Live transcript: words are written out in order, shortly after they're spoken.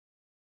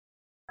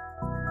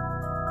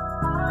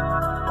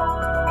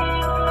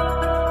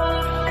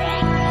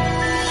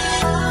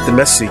The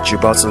message you're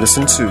about to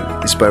listen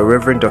to is by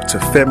Reverend Dr.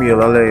 Femi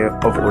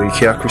Olaleye of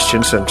Oikea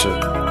Christian Center.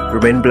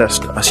 Remain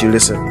blessed as you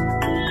listen.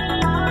 As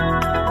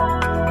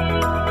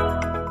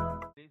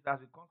we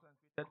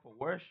concentrated for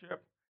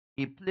worship,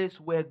 a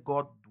place where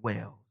God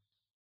dwells.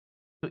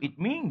 So it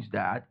means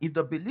that if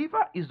the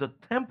believer is the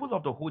temple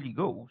of the Holy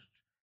Ghost,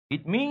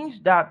 it means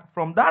that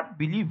from that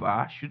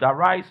believer should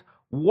arise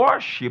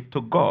worship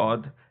to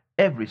God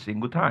every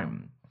single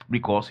time,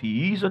 because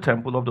he is the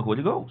temple of the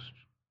Holy Ghost.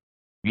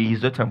 He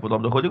is the temple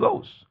of the Holy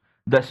Ghost.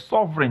 The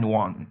sovereign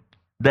one,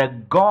 the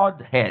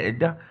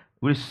Godhead,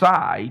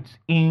 resides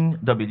in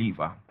the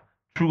believer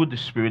through the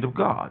Spirit of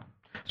God.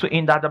 So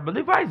in that the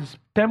believer is the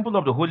temple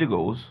of the Holy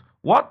Ghost,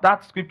 what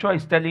that scripture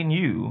is telling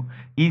you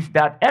is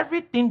that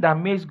everything that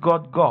makes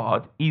God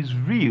God is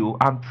real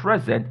and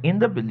present in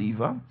the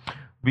believer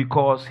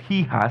because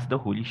he has the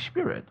Holy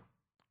Spirit.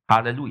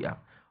 Hallelujah.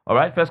 All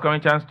right, 1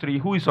 Corinthians 3.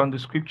 Who is on the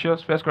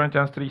scriptures? 1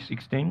 Corinthians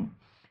 3:16.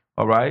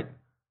 All right.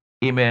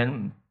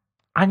 Amen.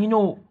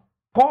 And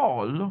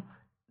Paul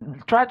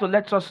tried to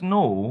let us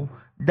know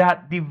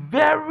that the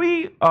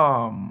very,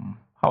 how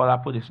will I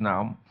put this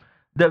now?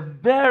 The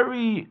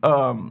very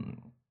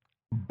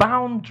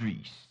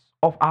boundaries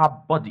of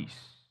our bodies,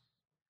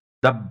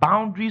 the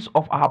boundaries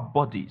of our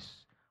bodies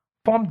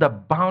form the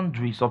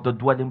boundaries of the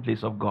dwelling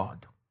place of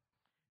God.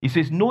 He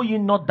says, know ye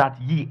not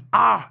that ye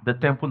are the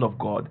temple of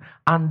God,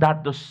 and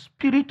that the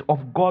Spirit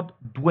of God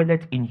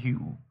dwelleth in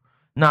you.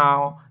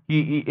 Now,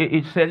 he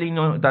is telling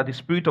you that the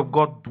Spirit of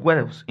God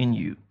dwells in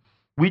you,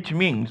 which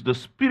means the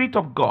Spirit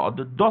of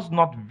God does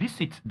not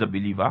visit the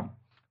believer.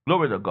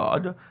 Glory to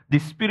God. The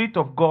Spirit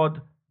of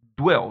God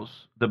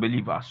dwells the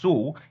believer.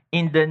 So,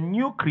 in the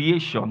new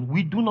creation,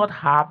 we do not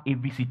have a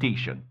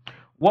visitation.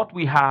 What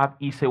we have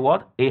is a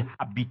what? A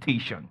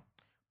habitation.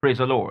 Praise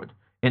the Lord.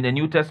 In the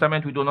New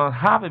Testament, we do not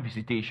have a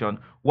visitation.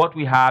 What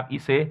we have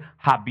is a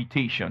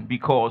habitation,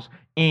 because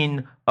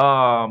in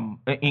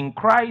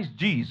Christ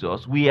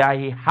Jesus, we are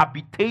a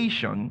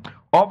habitation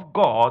of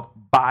God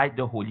by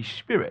the Holy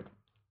Spirit.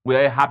 We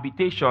are a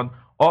habitation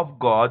of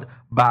God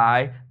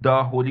by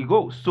the Holy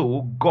Ghost.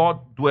 So God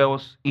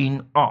dwells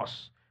in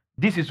us.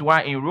 This is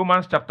why in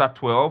Romans chapter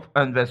 12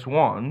 and verse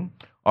 1,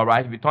 all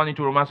right, if you turn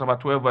into Romans chapter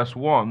 12 verse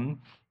 1,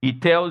 it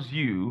tells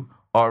you,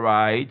 all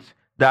right,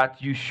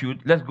 that you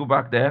should, let's go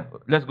back there.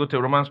 Let's go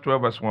to Romans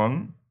 12 verse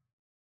 1.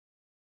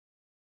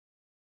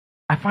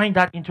 I find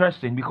that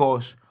interesting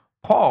because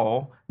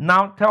Paul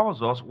now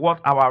tells us what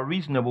our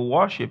reasonable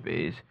worship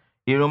is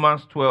in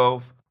Romans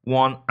 12,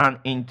 1 and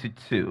into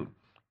 2.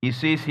 He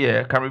says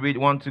here, can we read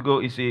 1 to go?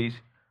 He says,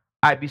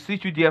 I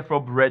beseech you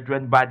therefore,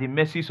 brethren, by the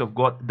mercies of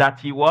God,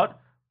 that ye what?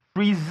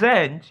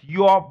 Present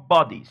your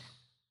bodies.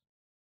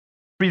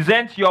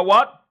 Present your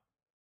what?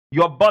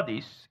 Your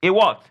bodies. A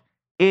what?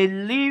 A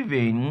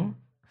living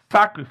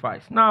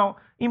sacrifice. Now,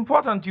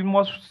 important, you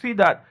must see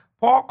that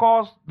Paul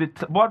calls the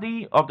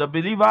body of the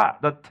believer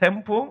the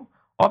temple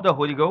of the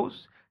Holy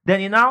Ghost. Then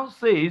he now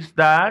says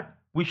that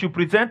we should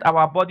present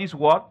our bodies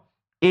what?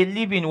 A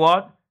living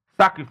what?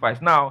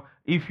 Sacrifice. Now,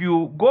 if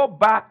you go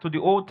back to the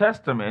Old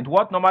Testament,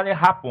 what normally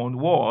happened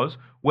was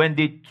when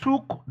they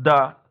took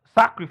the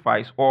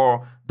sacrifice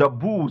or the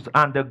bulls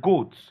and the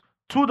goats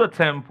to the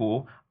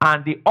temple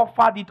and they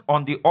offered it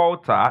on the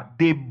altar,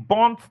 they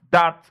burnt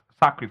that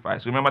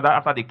sacrifice. Remember that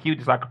after they killed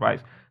the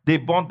sacrifice, they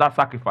burnt that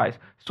sacrifice.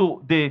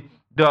 So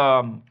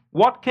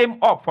what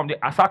came up from the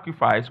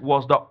sacrifice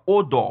was the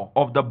odor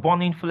of the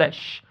burning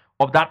flesh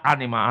of that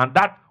animal, and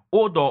that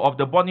odor of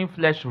the burning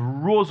flesh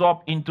rose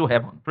up into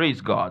heaven. Praise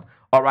God.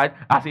 All right,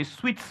 as a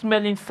sweet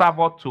smelling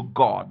savor to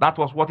God. That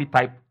was what he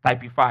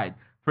typified.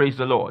 Praise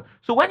the Lord.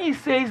 So when he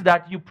says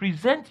that you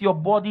present your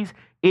bodies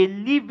a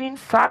living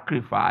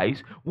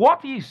sacrifice,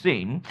 what he's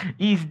saying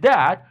is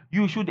that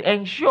you should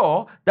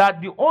ensure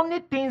that the only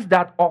things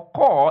that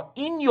occur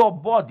in your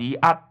body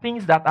are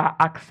things that are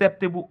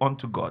acceptable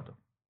unto God.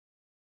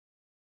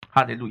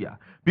 Hallelujah.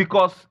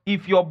 Because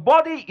if your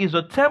body is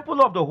a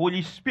temple of the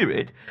Holy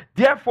Spirit,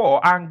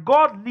 therefore, and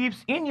God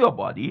lives in your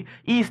body,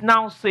 he's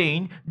now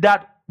saying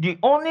that the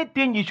only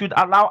thing you should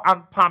allow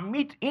and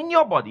permit in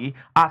your body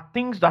are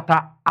things that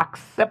are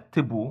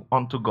acceptable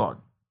unto God.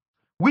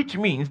 Which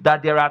means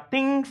that there are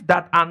things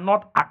that are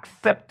not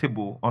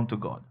acceptable unto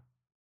God.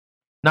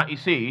 Now it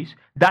says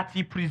that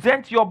he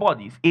presents your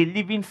bodies a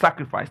living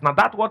sacrifice. Now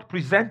that word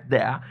present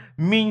there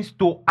means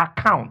to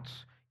account.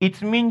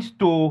 It means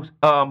to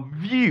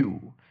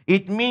view.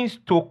 It means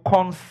to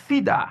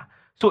consider.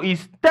 So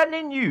he's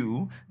telling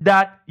you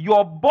that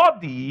your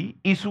body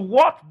is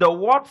what the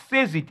word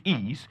says it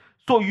is.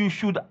 So you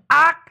should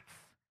act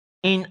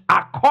in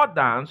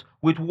accordance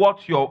with what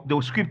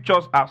the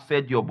scriptures have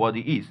said your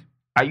body is.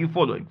 Are you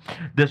following?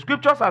 The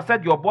scriptures have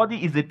said your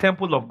body is the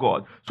temple of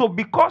God. So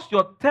because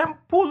your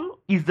body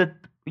is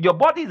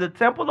the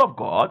temple of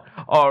God,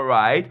 all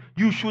right,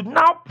 you should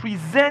now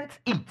present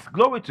it,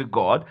 glory to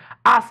God,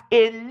 as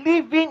a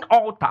living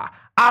altar,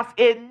 as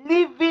a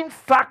living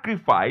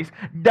sacrifice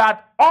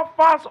that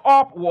offers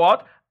up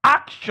what?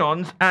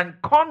 Actions and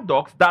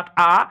conducts that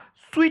are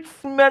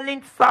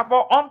sweet-smelling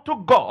savor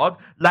unto God,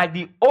 like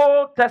the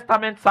Old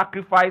Testament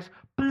sacrifice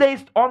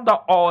placed on the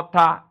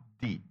altar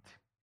did.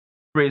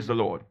 Praise the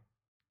Lord.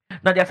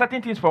 Now, there are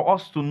certain things for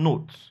us to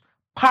note.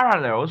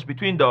 Parallels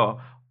between the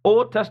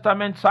Old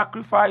Testament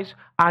sacrifice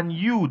and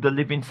you, the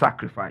living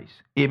sacrifice.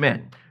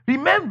 Amen.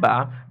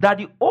 Remember that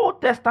the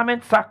Old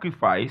Testament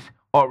sacrifice,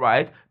 all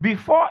right,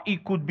 before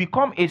it could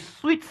become a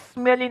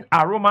sweet-smelling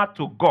aroma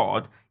to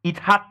God, it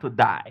had to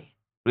die.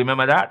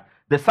 Remember that?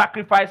 The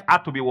sacrifice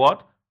had to be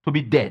what? To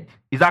be dead.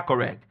 Is that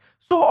correct?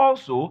 So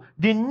also,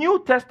 the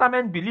New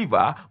Testament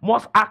believer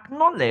must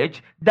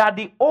acknowledge that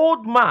the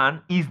old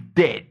man is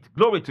dead.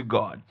 Glory to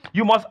God.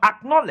 You must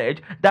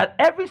acknowledge that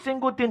every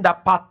single thing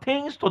that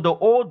pertains to the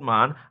old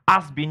man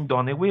has been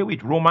done away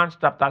with. Romans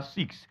chapter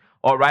 6,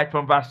 all right,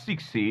 from verse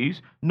 6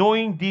 says,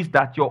 knowing this,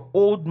 that your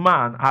old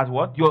man has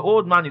what? Your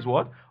old man is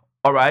what?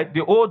 All right,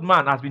 the old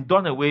man has been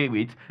done away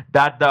with,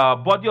 that the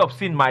body of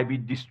sin might be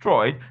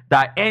destroyed,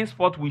 that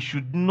henceforth we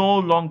should no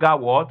longer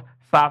what?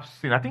 Serve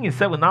sin. I think in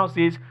 7 now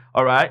says,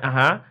 all right,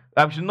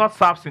 we should not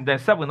serve sin. Then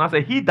 7 now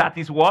says, he that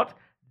is what?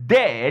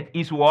 Dead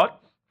is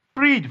what?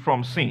 Freed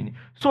from sin.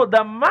 So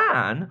the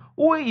man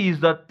who is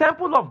the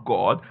temple of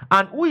God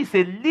and who is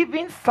a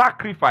living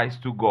sacrifice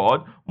to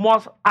God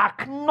must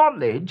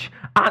acknowledge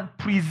and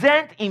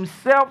present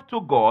himself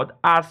to God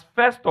as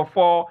first of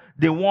all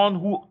the one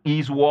who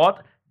is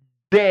what?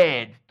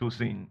 Dead to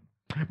sin.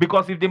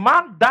 Because if the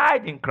man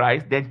died in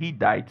Christ, then he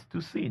died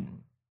to sin.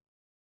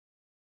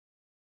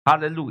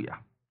 Hallelujah.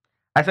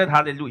 I said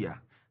hallelujah.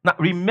 Now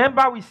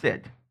remember we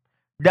said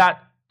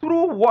that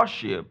true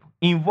worship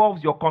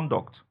involves your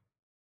conduct.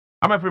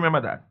 How many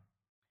remember that?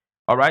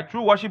 All right.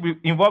 True worship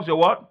involves your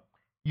what?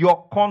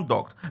 Your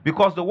conduct.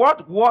 Because the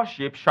word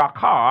worship,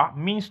 shakar,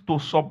 means to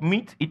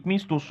submit. It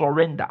means to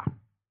surrender.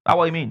 That's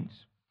what it means.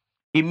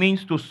 It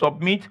means to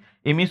submit.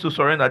 It means to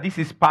surrender. This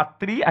is part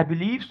 3, I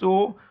believe.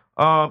 So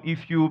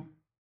if you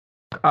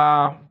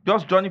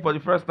just joining for the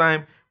first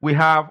time, we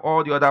have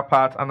all the other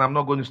parts, and I'm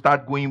not going to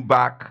start going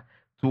back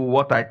to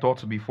what I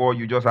taught before.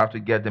 You just have to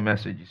get the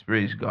messages.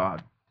 Praise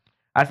God.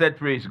 I said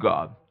praise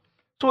God.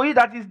 So he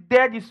that is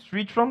dead is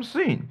freed from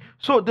sin.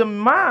 So the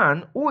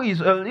man who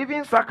is a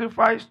living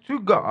sacrifice to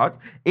God,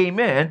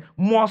 amen,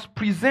 must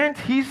present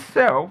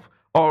himself,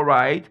 all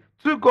right,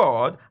 to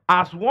God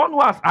as one who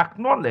has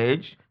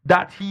acknowledged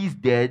that he is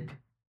dead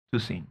to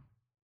sin.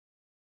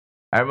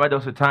 I remember there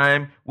was a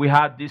time we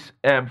had this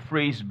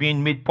phrase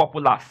being made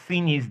popular,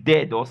 sin is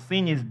dead, or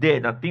sin is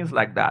dead, and things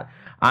like that.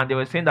 And they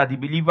were saying that the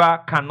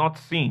believer cannot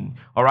sin,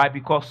 all right,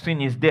 because sin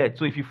is dead.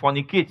 So if you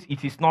fornicate,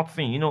 it is not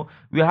sin. You know,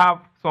 we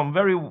have some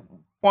very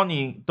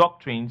funny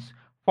doctrines,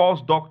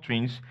 false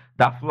doctrines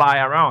that fly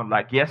around.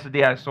 Like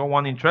yesterday, I saw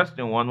one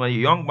interesting one where a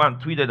young man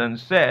tweeted and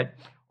said,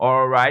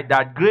 all right,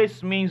 that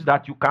grace means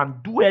that you can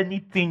do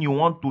anything you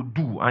want to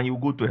do and you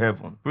go to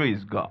heaven.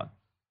 Praise God.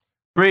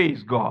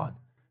 Praise God.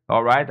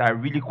 All right, I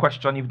really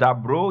question if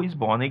that bro is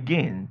born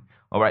again.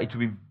 All right, it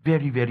would be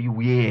very, very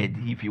weird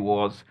if he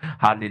was.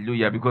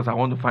 Hallelujah, because I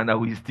want to find out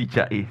who his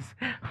teacher is.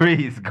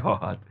 Praise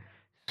God.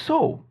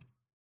 So,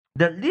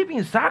 the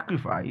living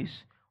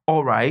sacrifice,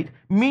 all right,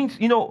 means,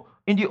 you know,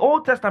 in the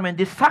Old Testament,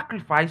 the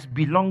sacrifice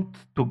belonged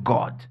to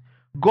God.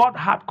 God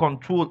had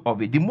control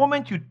of it. The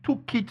moment you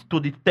took it to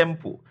the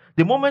temple,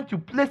 the moment you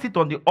placed it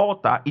on the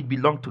altar, it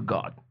belonged to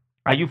God.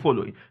 Are you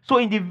following? So,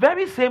 in the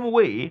very same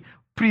way,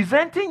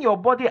 presenting your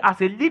body as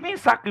a living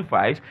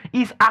sacrifice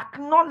is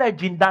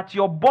acknowledging that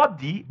your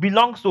body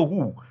belongs to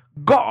who?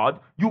 God.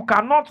 You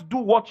cannot do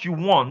what you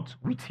want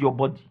with your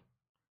body.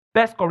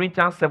 1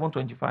 Corinthians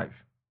 7:25.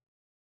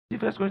 See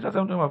 1 Corinthians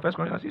 7:25, 1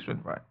 Corinthians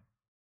 6:25.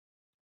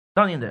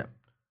 Down in there.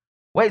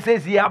 Where it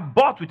says, ye are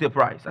bought with a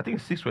price. I think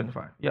it's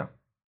 6:25. Yeah.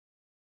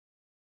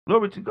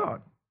 Glory to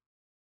God.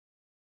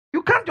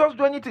 You can't just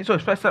do anything. So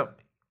it's 1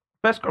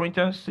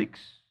 Corinthians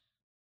 6.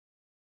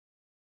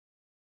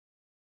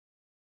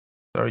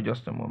 Sorry,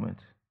 just a moment.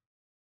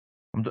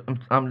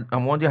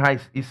 I'm wondering how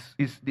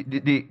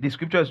the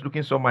scripture is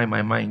looking somewhere in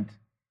my mind.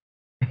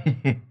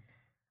 I'm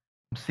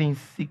seeing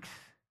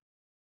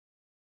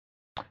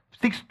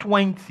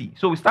 6:20.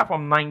 So we start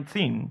from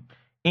 19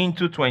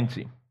 into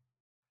 20.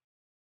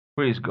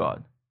 Praise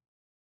God.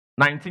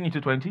 19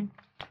 into 20.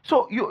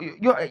 So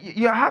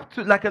you have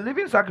to, like a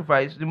living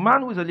sacrifice, the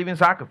man who is a living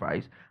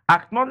sacrifice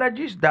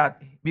acknowledges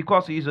that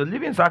because he is a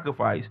living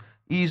sacrifice,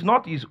 he is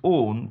not his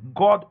own.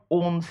 God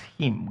owns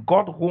him.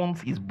 God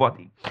owns his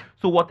body.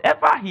 So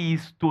whatever he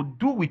is to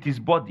do with his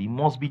body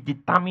must be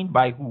determined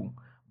by who?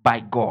 By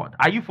God.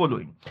 Are you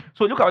following?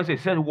 So look how it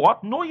says,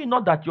 what? Know ye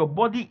not that your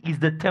body is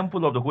the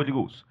temple of the Holy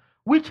Ghost,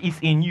 which is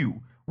in you,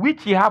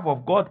 which ye have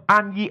of God,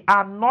 and ye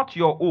are not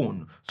your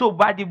own. So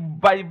by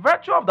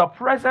virtue of the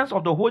presence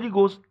of the Holy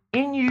Ghost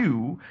in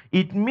you,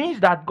 it means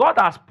that God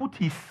has put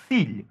his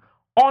seal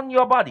on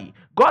your body.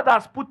 God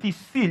has put his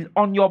seal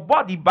on your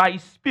body by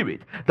his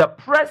spirit. The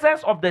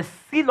presence of the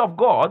seal of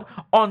God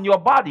on your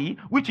body,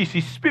 which is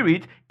his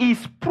spirit,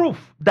 is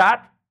proof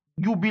that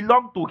you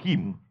belong to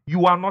him.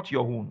 You are not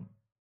your own.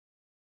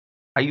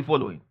 Are you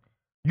following?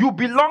 You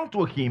belong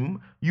to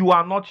him. You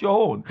are not your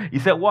own. He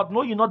said, what?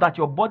 Know you know that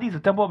your body is the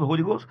temple of the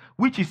Holy Ghost,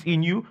 which is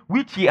in you,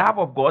 which ye have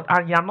of God,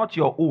 and ye are not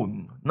your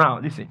own. Now,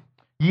 listen.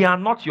 Ye are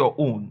not your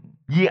own.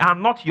 Ye are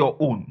not your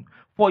own.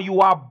 For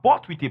you are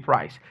bought with a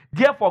price.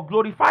 Therefore,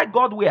 glorify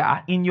God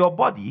where? In your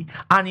body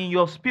and in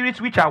your spirits,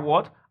 which are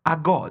what? Are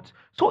God's.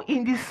 So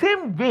in the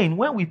same vein,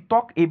 when we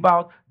talk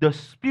about the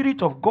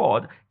Spirit of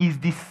God is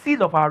the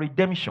seal of our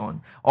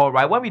redemption, all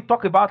right, when we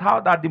talk about how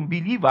that the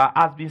believer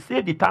has been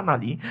saved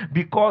eternally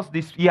because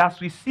he has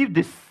received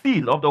the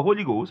seal of the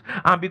Holy Ghost,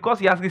 and because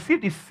he has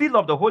received the seal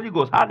of the Holy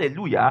Ghost,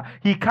 hallelujah,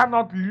 he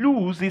cannot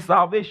lose his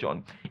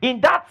salvation.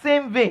 In that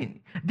same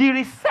vein, the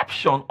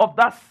reception of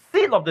that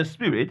seal of the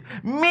Spirit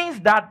means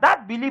that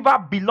that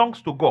believer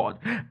belongs to God.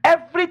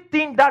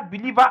 Everything that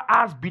believer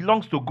has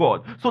belongs to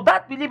God. So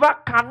that believer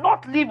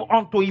cannot live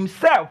unto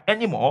himself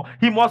anymore.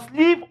 He must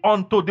live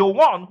unto the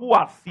one who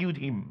has sealed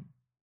him.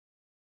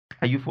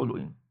 Are you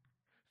following?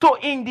 So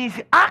in this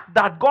act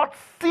that God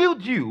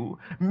sealed you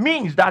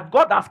means that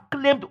God has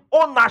claimed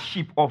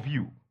ownership of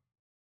you.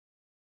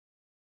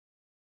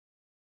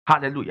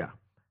 Hallelujah.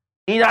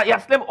 He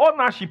has claimed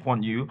ownership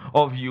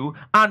of you,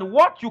 and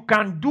what you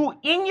can do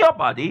in your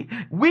body,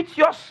 with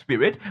your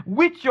spirit,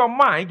 with your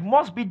mind,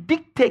 must be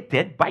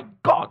dictated by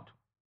God.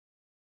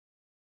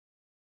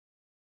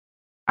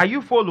 Are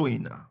you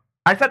following?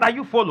 I said, are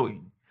you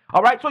following?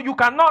 All right, so you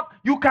cannot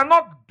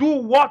do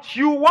what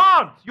you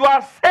want. You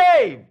are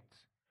saved.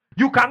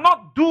 You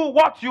cannot do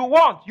what you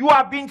want. You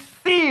are being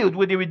sealed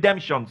with the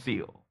redemption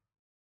seal.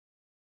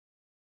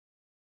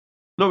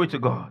 Glory to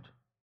God.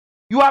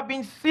 You have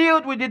been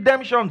sealed with the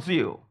redemption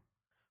seal.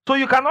 So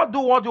you cannot do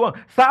what you want.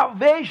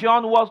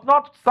 Salvation was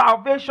not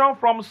salvation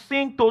from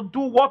sin to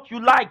do what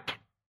you like.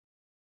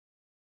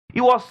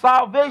 It was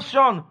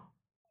salvation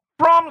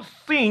from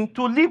sin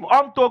to live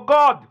unto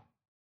God.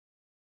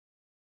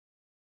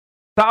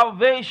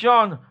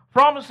 Salvation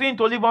from sin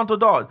to live unto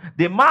God.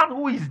 The man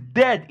who is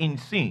dead in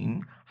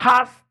sin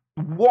has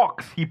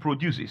works he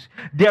produces.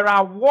 There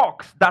are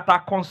works that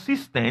are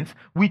consistent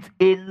with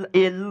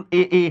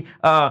they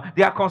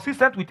are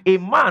consistent with a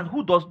man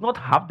who does not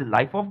have the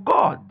life of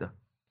God.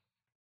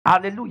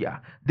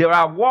 Hallelujah. There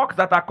are works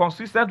that are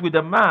consistent with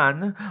a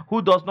man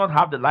who does not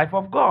have the life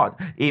of God.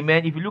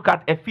 Amen. If you look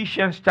at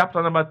Ephesians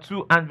chapter number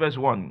 2 and verse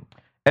 1.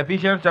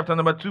 Ephesians chapter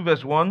number 2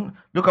 verse 1.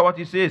 Look at what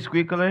it says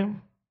quickly.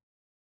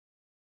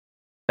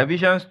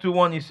 Ephesians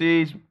 2:1, it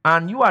says,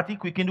 and you are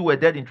quickened who were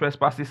dead in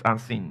trespasses and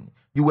sin.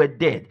 You were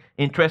dead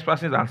in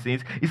trespasses and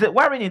sins. He said,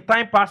 wherein in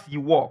time past you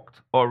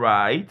walked, all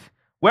right?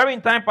 Wherein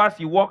in time past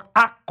you walked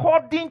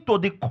according to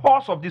the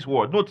course of this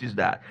world. Notice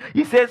that.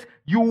 He says,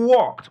 you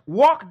walked.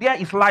 Walk there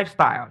is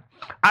lifestyle.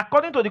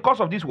 According to the course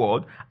of this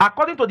world,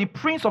 according to the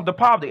prince of the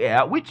power of the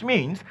air, which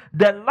means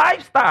the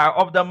lifestyle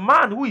of the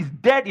man who is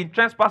dead in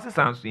trespasses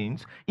and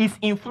sins is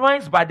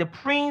influenced by the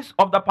prince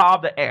of the power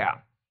of the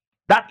air.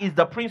 That is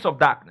the prince of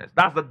darkness.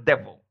 That's the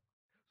devil.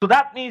 So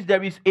that means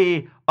there is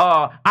an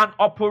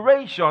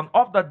operation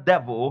of the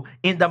devil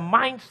in the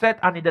mindset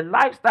and in the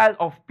lifestyle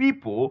of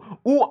people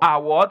who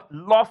are what?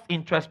 Lost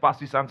in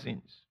trespasses and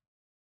sins.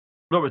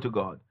 Glory to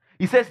God.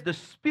 He says, the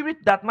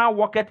spirit that now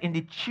worketh in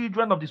the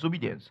children of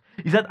disobedience.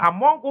 He said,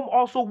 among whom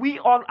also we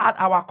all had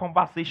our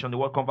conversation. The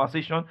word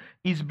conversation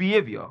is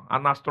behavior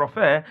and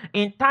astrophe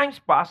in times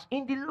past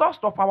in the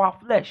lust of our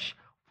flesh,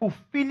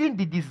 fulfilling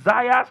the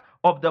desires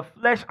of the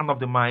flesh and of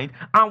the mind,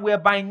 and were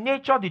by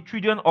nature the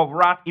children of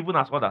wrath, even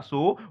as others.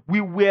 So we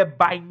were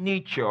by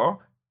nature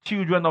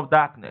children of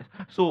darkness.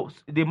 So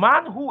the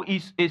man who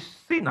is a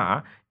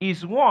sinner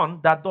is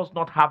one that does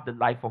not have the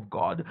life of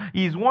God.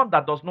 He is one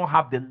that does not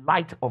have the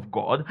light of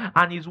God,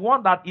 and is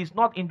one that is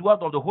not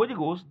indwelt of the Holy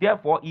Ghost.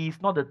 Therefore, he is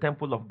not the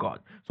temple of God.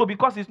 So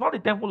because he's not the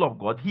temple of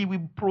God, he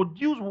will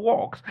produce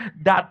works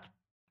that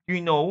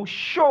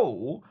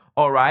show,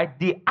 all right,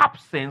 the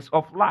absence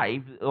of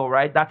life, all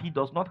right, that he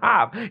does not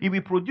have. He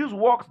will produce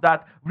works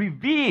that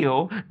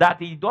reveal that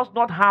he does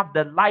not have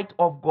the light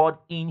of God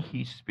in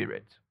his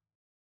spirit.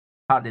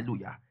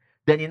 Hallelujah.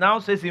 Then he now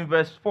says in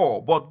verse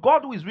 4, but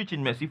God who is rich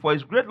in mercy, for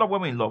his great love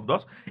when he loved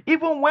us,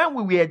 even when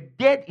we were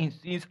dead in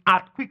sins,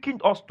 hath quickened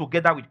us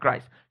together with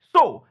Christ.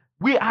 So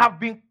we have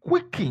been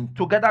quickened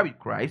together with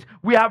Christ.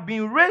 We have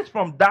been raised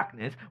from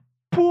darkness,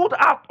 pulled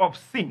out of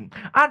sin,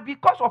 and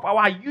because of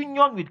our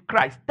union with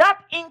Christ,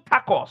 that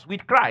intercourse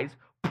with Christ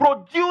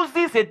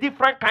produces a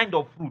different kind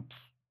of fruit.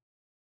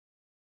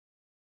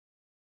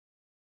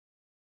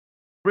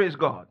 Praise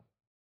God.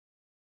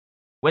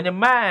 When a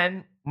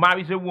man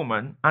marries a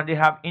woman and they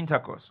have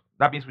intercourse,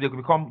 that means they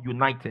become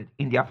united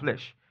in their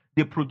flesh.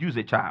 They produce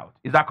a child.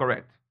 Is that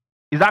correct?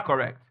 Is that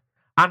correct?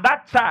 And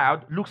that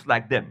child looks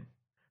like them.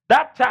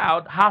 That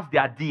child has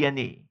their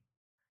DNA.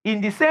 In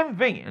the same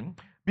vein,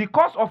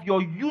 because of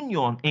your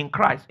union in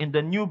Christ in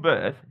the new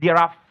birth, there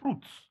are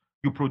fruits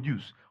you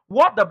produce.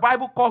 What the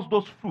Bible calls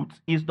those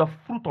fruits is the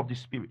fruit of the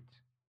Spirit.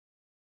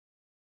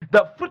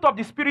 The fruit of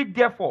the Spirit,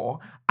 therefore,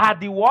 are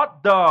the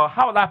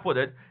how will I put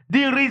it?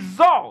 The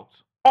result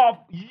of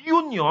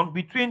union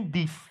between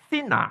the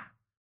sinner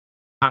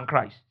and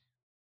Christ.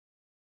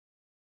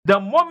 The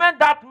moment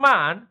that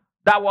man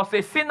that was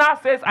a sinner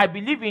says, I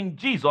believe in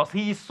Jesus,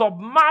 he is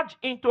submerged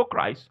into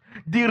Christ.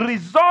 The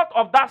result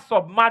of that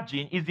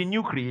submerging is the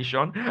new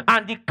creation,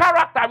 and the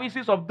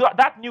characteristics of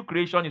that new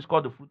creation is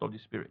called the fruit of the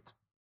Spirit.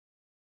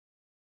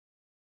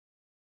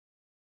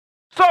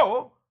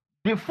 So,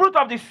 the fruit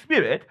of the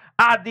Spirit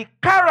are the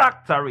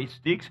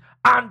characteristics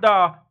and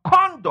the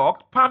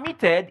conduct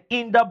permitted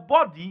in the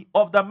body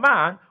of the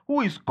man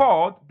who is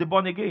called the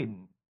born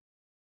again.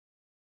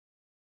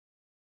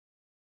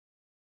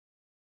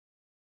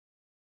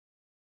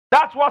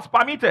 That's what's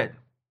permitted.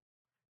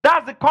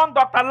 That's the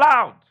conduct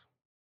allowed.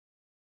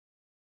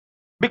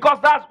 Because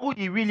that's who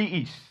he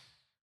really is.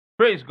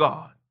 Praise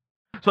God.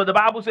 So the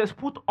Bible says,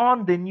 put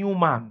on the new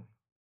man.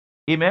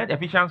 Amen.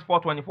 Ephesians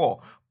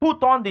 4:24.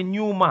 Put on the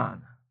new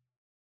man,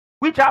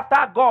 which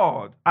after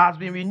God has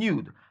been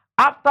renewed,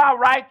 after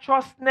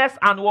righteousness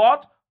and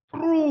what?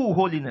 True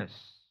holiness.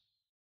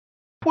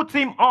 Put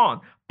him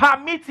on.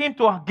 Permit him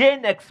to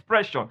gain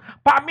expression.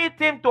 Permit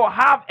him to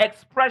have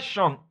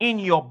expression in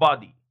your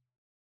body.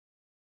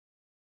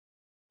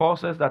 Paul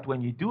says that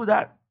when you do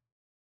that,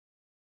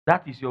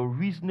 that is your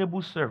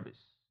reasonable service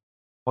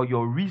or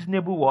your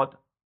reasonable what?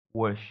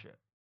 Worship.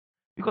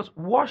 Because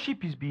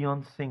worship is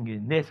beyond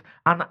singing. There's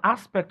an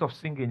aspect of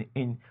singing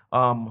in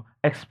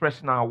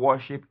expressing our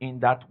worship in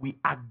that we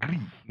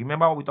agree.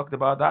 Remember what we talked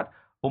about that?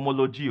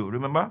 Homologio.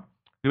 Remember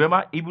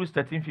Hebrews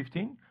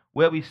 13:15,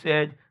 where we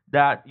said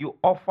that you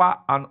offer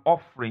an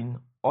offering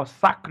or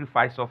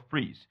sacrifice of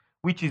praise,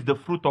 which is the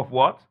fruit of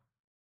what?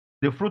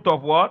 The fruit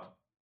of what?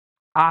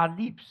 Our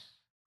lips.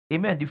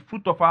 Amen. The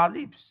fruit of our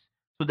lips.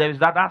 So there is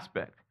that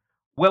aspect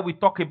where we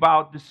talk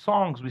about the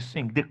songs we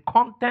sing, the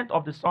content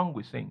of the song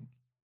we sing.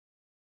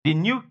 The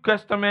New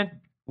Testament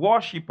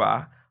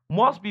worshiper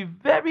must be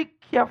very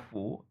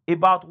careful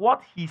about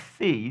what he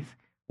says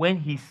when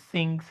he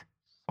sings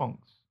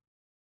songs.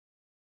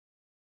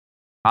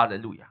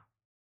 Hallelujah.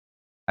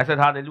 I said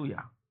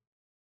hallelujah.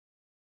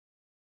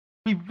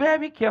 Be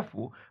very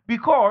careful,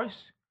 because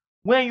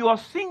when you are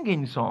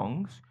singing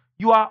songs,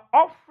 you are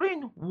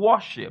offering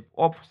worship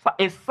of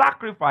a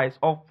sacrifice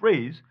of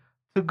praise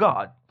to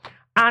God.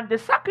 And the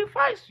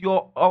sacrifice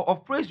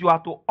of praise you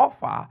are to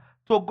offer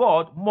to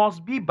God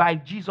must be by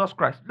Jesus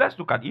Christ. Let's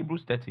look at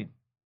Hebrews 13.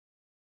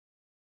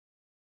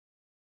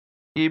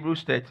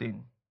 Hebrews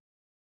 13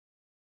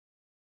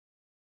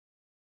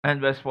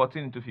 and verse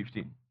 14 to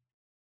 15.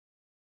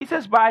 It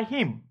says, by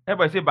him.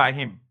 Everybody say by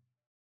him.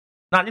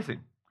 Now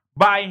listen.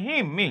 By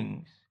him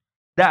means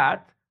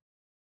that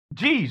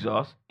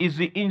Jesus is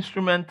the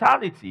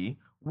instrumentality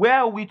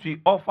wherewith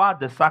we offer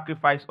the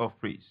sacrifice of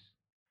praise.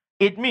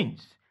 It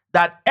means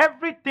that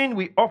everything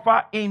we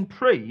offer in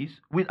praise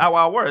with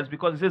our words,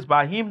 because it says,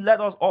 by him let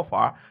us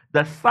offer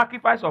the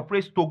sacrifice of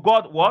praise to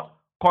God, what?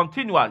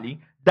 Continually.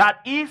 That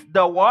is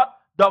the what?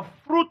 The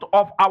fruit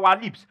of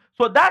our lips.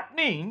 So that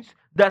means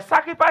the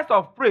sacrifice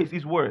of praise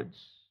is words.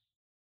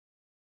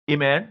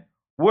 Amen?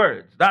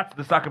 Words. That's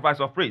the sacrifice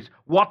of praise.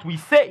 What we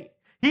say.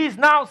 He is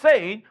now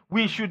saying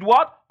we should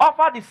what?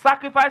 Offer the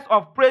sacrifice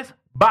of praise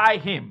by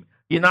him.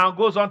 He now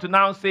goes on to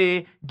now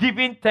say,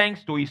 giving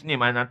thanks to his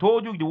name. And I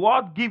told you the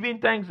word giving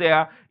thanks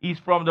there is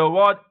from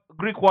the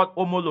Greek word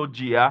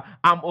homologia.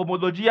 And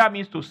homologia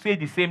means to say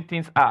the same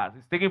things as.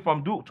 It's taken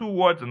from two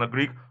words in the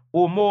Greek,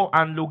 homo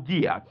and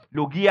logia.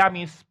 Logia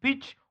means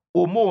speech.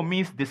 Homo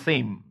means the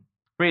same.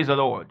 Praise the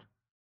Lord.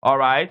 All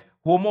right.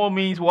 Homo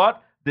means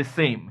what? The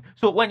same.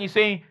 So when he's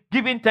saying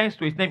giving thanks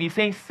to his name, he's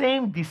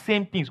saying the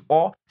same things,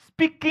 or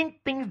speaking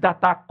things that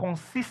are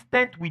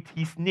consistent with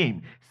his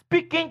name.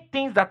 Speaking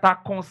things that are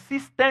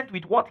consistent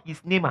with what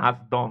his name has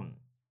done.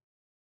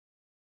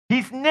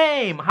 His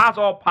name has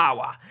all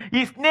power.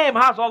 His name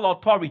has all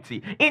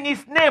authority. In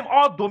his name,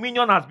 all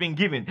dominion has been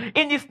given.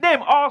 In his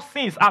name, all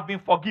sins have been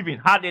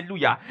forgiven.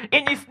 Hallelujah.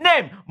 In his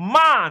name,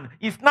 man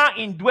is now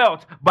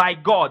indwelt by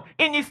God.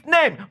 In his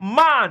name,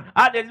 man,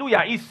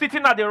 hallelujah, is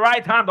sitting at the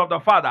right hand of the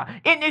Father.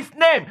 In his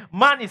name,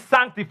 man is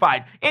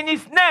sanctified. In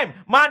his name,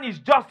 man is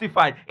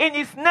justified. In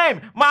his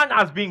name, man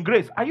has been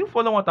graced. Are you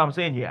following what I'm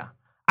saying here?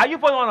 Are you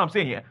following what I'm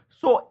saying here?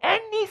 So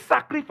any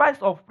sacrifice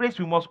of praise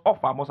we must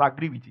offer must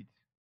agree with it.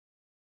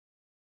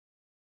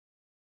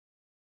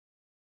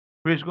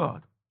 Praise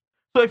God.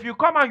 So if you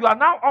come and you are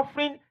now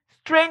offering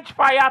strange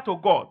fire to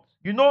God,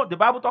 you know the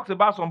Bible talks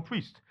about some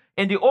priests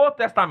in the Old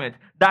Testament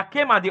that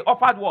came and they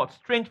offered what?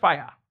 Strange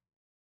fire.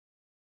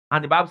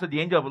 And the Bible said the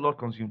angel of the Lord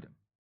consumed them.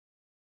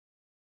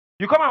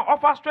 You come and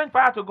offer strange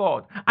fire to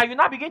God, and you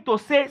now begin to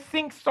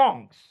sing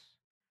songs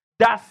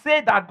that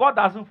say that God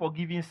doesn't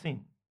forgive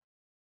sin.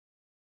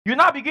 You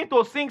now begin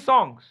to sing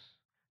songs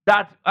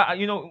that,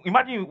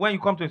 imagine when you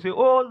come to say,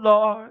 oh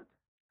Lord,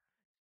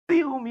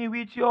 fill me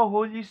with your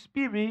Holy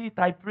Spirit,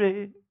 I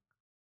pray.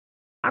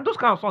 And those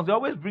kind of songs, they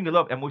always bring a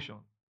lot of emotion.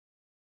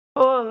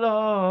 Oh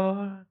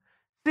Lord,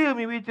 fill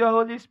me with your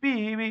Holy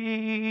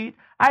Spirit,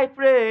 I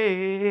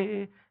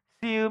pray.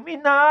 seal me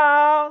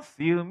now,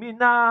 seal me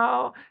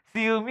now,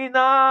 seal me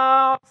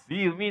now,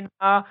 seal me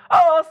now.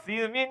 Oh,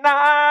 seal me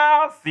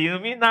now, seal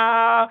me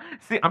now.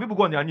 And people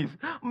go on their knees.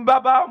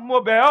 Baba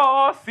mobe,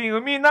 oh,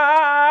 seal me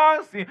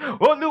now, seal.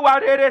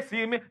 Oluwarere,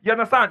 seal me. You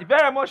understand?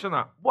 Very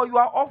emotional. But you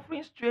are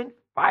offering strange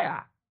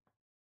fire.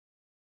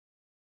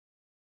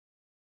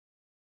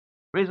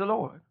 Praise the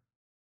Lord.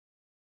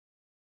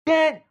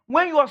 Then,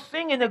 when you are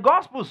singing a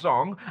gospel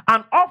song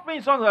and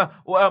offering some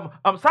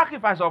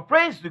sacrifice or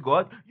praise to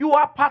God, you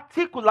are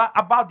particular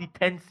about the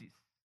tenses.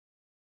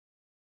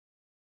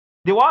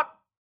 The what?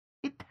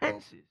 The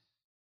tenses.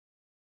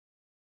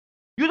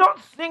 You don't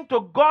sing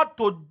to God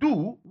to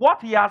do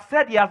what He has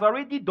said He has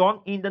already done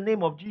in the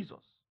name of Jesus.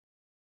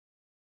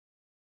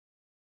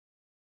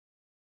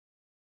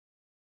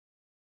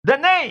 The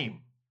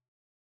name,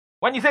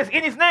 when He says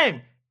in His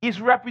name, is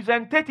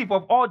representative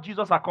of all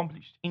Jesus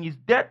accomplished in His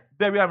death,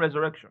 burial, and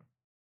resurrection.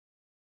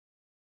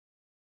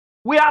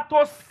 We are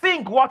to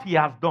sing what He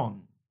has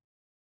done.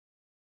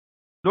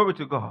 Glory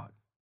to God.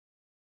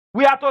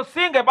 We are to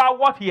sing about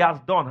what He has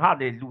done.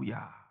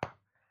 Hallelujah.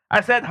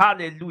 I said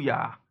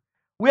hallelujah.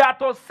 We are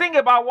to sing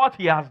about what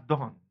He has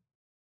done.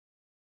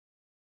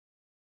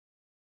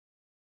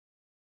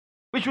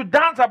 We should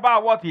dance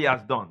about what He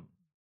has done.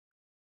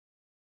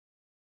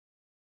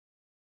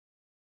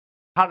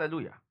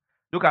 Hallelujah.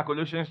 Look at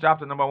Colossians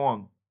chapter number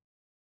 1.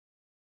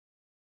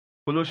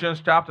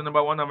 Colossians chapter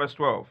number 1 and verse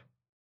 12.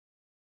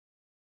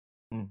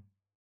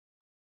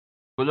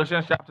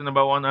 Colossians chapter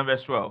number 1 and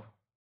verse 12.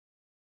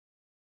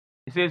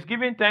 It says,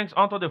 giving thanks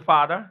unto the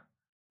Father,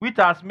 which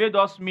has made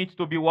us meet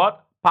to be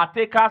what?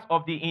 Partakers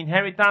of the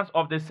inheritance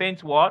of the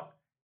saints what?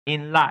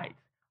 In light.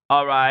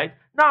 All right.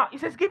 Now,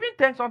 it says, giving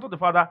thanks unto the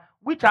Father,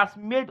 which has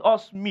made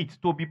us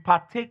meet to be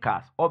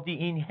partakers of the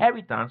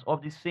inheritance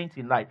of the saints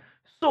in light.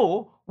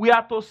 So, we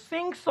are to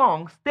sing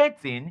songs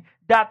stating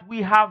that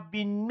we have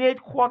been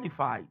made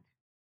qualified.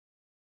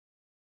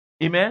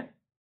 Amen?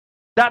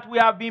 That we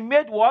have been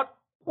made what?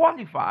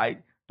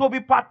 Qualified to be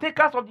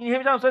partakers of the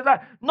inheritance of the saints in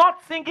light.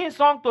 Not singing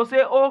song to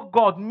say, oh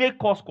God, make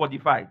us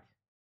qualified.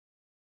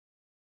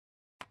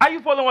 Are you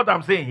following what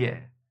I'm saying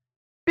here?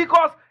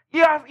 Because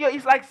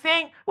it's like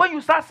saying, when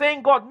you start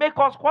saying God, make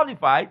us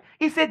qualified,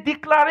 it's a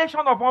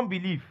declaration of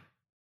unbelief.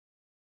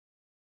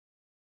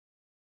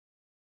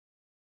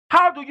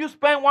 How do you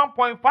spend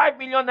 1.5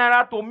 million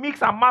naira to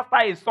mix and master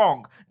a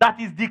song that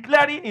is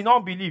declaring in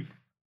unbelief?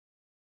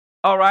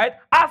 All right?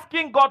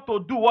 Asking God to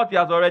do what He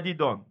has already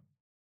done.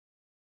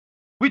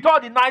 With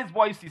all the nice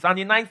voices and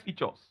the nice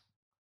features.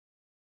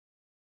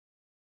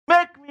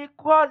 Make me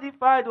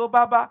qualified, oh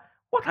Baba.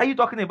 What are you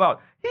talking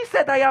about? He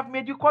said, I have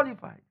made you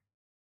qualified.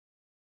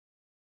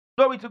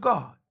 Glory to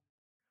God.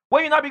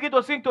 When you now begin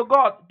to sing to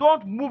God,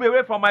 don't move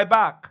away from my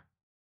back.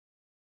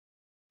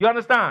 You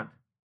understand?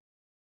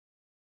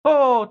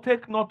 Oh,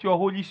 take not your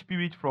Holy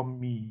Spirit from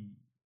me.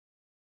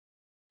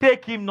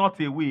 Take Him not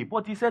away.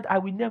 But He said, I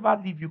will never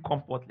leave you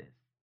comfortless.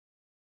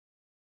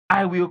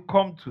 I will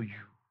come to you.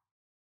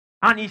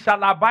 And He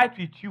shall abide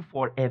with you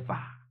forever.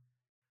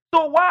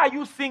 So why are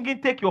you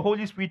singing, take your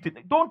Holy Spirit?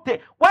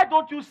 Why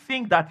don't you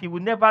sing that He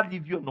will never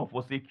leave you nor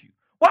forsake you?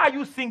 Why are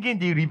you singing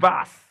the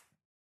reverse?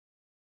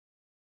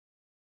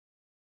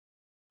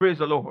 Praise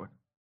the Lord.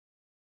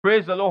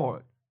 Praise the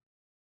Lord.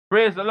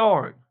 Praise the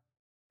Lord.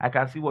 I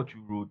can see what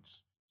you wrote.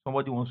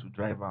 Somebody wants to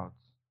drive out.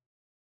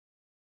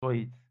 So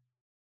it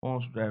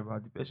wants to drive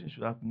out. The person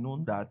should have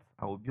known that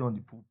I will be on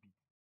the pulpit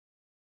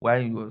while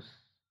he was.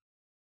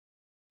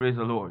 Praise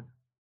the Lord.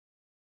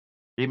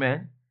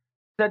 Amen.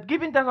 That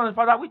giving thanks unto the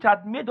Father, which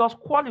had made us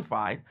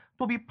qualified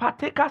to be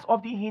partakers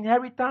of the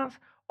inheritance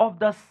of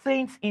the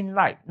saints in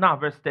light. Now,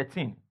 verse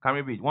 13. Can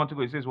we read? 1 to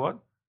go. It says what?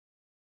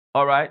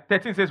 All right.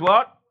 13 says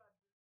what?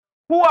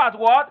 Who had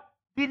what?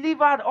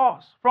 Delivered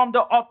us from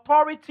the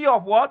authority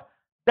of what?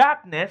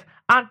 Darkness,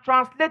 and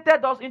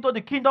translated us into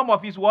the kingdom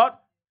of His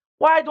what?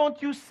 Why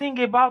don't you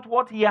sing about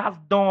what He has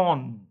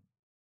done?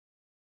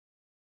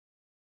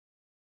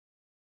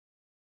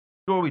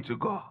 Glory to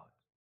God.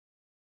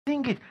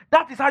 Sing it.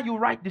 That is how you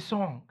write the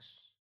songs.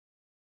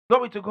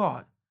 Glory to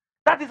God.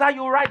 That is how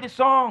you write the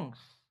songs.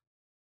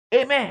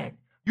 Amen.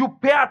 You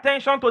pay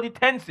attention to the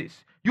tenses.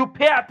 You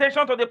pay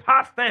attention to the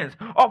past tense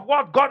of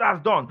what God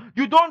has done.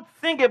 You don't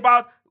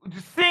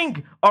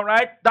sing, all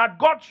right, that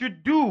God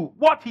should do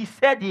what He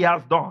said He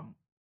has done.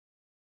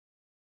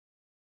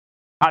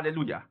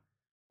 Hallelujah.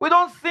 We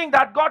don't sing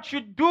that God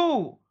should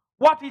do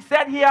what He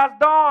said He has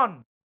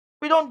done.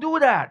 We don't do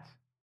that.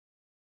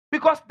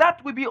 Because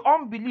that will be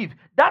unbelief.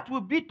 That will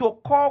be to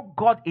call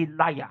God a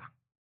liar.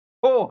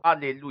 Oh,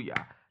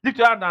 hallelujah. Lift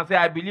your hand and say,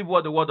 I believe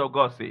what the word of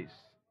God says.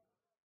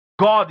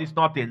 God is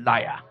not a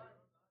liar.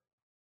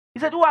 He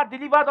said, who had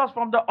delivered us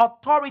from the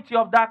authority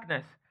of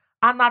darkness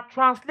and had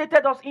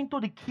translated us into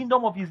the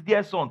kingdom of His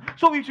dear Son.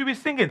 So we should be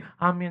singing,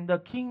 I'm in the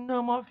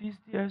kingdom of His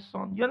dear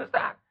Son. You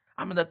understand?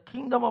 I'm in the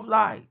kingdom of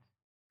light.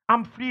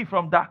 I'm free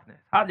from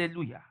darkness.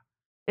 Hallelujah.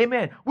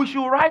 Amen. We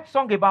should write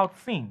song about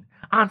sin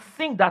and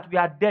sing that we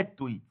are dead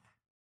to it.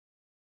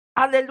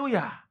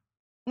 Hallelujah.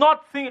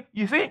 Not sing.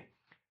 You see,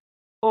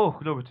 Oh,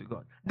 glory to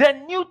God. The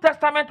New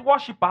Testament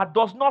worshiper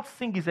does not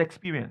sing his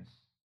experience.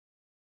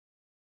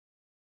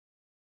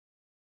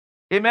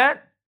 Amen?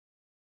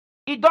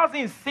 He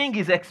doesn't sing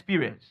his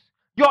experience.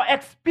 Your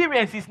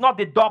experience is not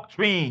the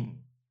doctrine.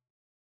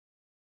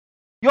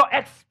 Your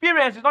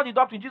experience is not the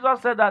doctrine.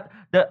 Jesus said that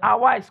the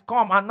hour is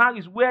come, and now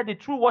is where the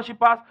true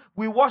worshippers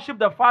will worship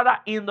the Father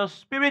in the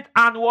Spirit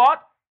and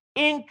what?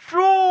 In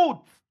truth.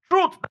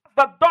 Truth, that's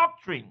the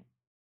doctrine.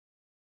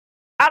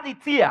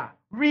 Aletheia,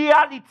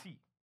 reality.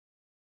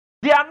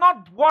 They are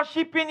not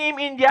worshiping him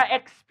in their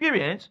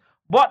experience,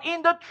 but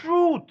in the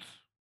truth.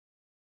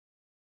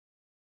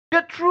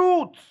 The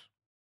truth.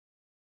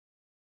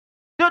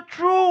 The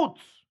truth.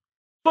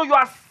 So you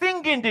are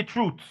singing the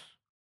truth.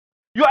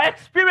 Your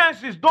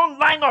experiences don't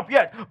line up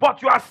yet,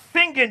 but you are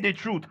singing the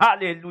truth.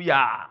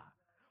 Hallelujah.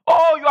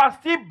 Oh, you are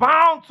still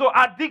bound to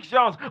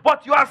addictions,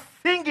 but you are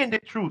singing the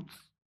truth.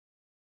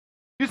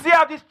 You see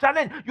how this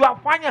challenge, you are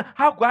finding,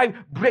 how do I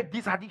break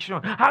this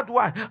addiction? How do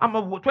I'm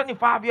a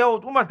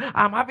 25-year-old woman,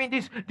 I'm having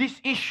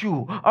this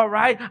issue, all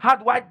right? How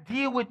do I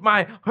deal with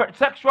my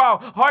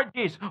sexual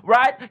urges,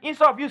 right?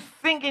 Instead of you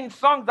singing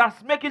songs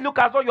that make it look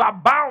as though you are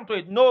bound to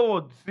it.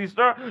 No,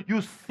 sister,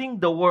 you sing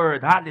the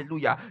word,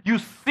 hallelujah. You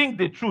sing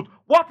the truth.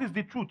 What is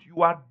the truth?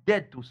 You are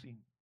dead to sin.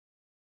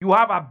 You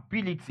have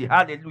ability,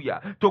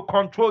 hallelujah, to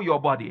control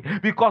your body,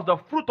 because the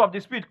fruit of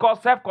the Spirit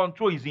called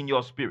self-control is in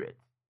your spirit.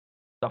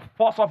 The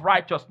force of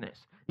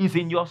righteousness is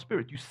in your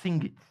spirit. You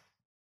sing it.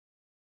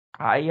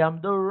 I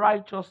am the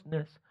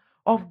righteousness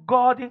of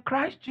God in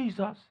Christ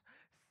Jesus.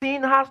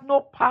 Sin has no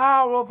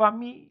power over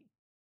me.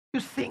 You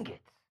sing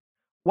it.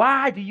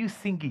 Why do you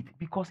sing it?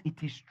 Because it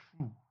is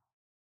true.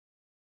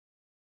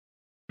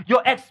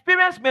 Your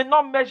experience may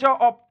not measure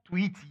up to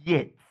it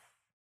yet,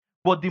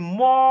 but the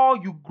more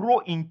you grow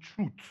in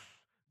truth,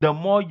 the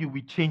more you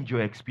will change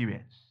your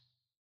experience.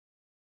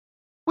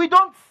 We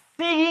don't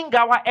sing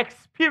our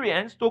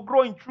experience to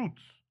grow in truth.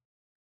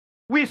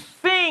 We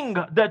sing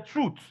the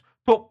truth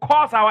to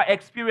cause our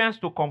experience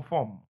to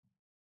conform.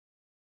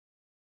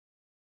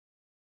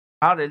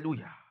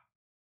 Hallelujah.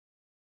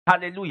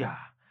 Hallelujah.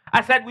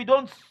 I said we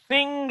don't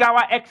sing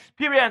our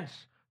experience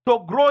to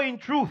grow in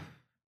truth.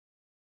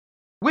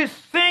 We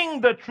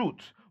sing the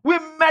truth. We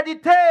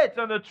meditate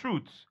on the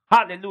truth.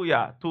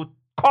 Hallelujah. To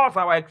cause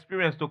our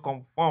experience to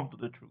conform to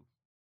the truth.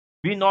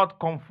 Be not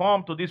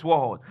conformed to this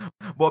world,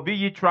 but be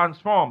ye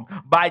transformed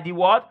by the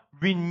what?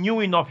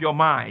 Renewing of your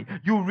mind.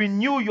 You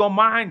renew your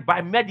mind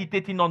by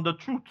meditating on the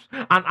truth.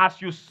 And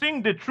as you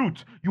sing the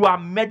truth, you are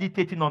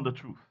meditating on the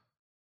truth.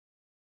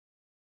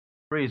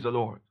 Praise the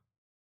Lord.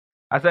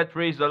 I said,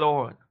 praise the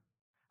Lord.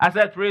 I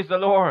said, praise the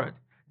Lord.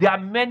 There are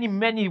many,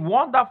 many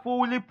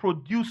wonderfully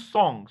produced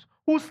songs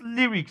whose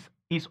lyrics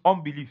is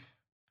unbelief.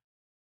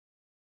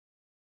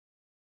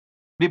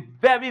 Be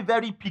very,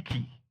 very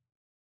picky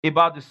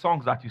about the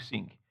songs that you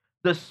sing.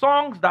 The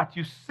songs that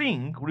you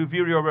sing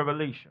reveal your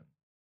revelation.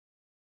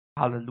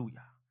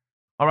 Hallelujah.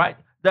 All right?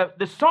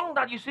 The song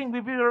that you sing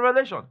reveals your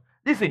revelation.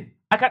 Listen,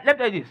 let me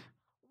tell you this.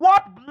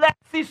 What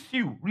blesses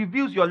you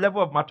reveals your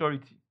level of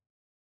maturity.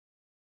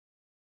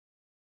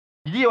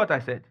 Did you hear what I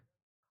said?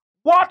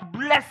 What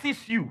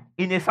blesses you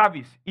in a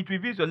service, it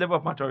reveals your level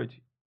of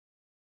maturity.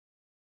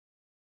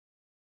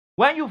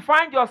 When you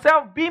find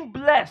yourself being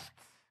blessed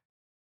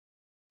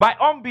by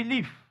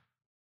unbelief,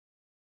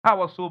 I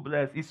was so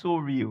blessed. It's so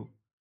real.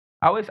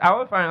 I always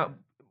find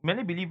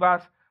many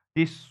believers,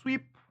 they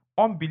sweep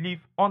unbelief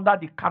under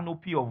the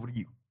canopy of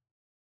real.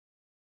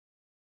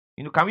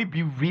 Can we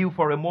be real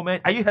for a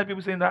moment? Are you hearing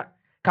people saying that?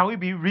 Can we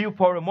be real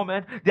for a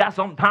moment? There are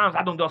some times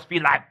I don't just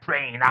feel like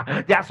praying.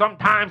 There are some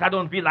times I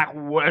don't feel like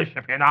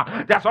worshiping.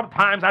 There are some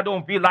times I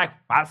don't feel like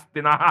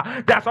fasting. There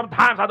are some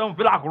times I don't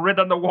feel like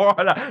reading the word.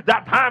 There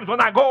are times when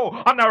I go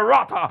on a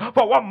rota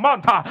for 1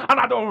 month and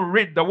I don't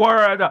read the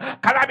word.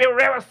 Can I be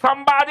real with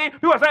somebody?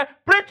 People say,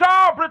 preacher,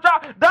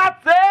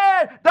 that's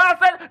it.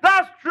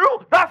 That's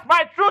true. That's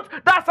my truth.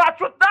 That's our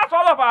truth. That's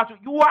all of our truth.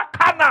 You are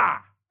carnal.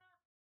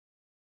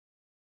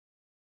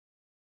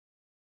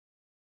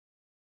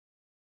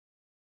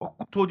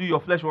 Who told you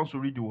your flesh wants to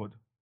read the word?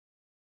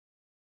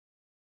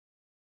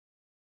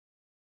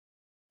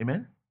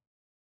 Amen?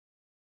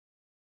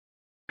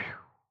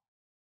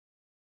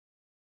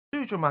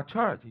 Spiritual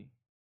maturity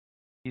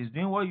is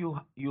doing what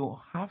you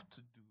have to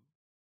do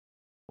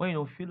when you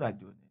don't feel like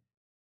doing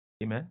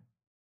it. Amen?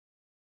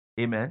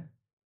 Amen?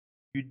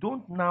 You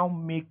don't now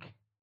make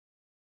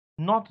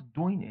not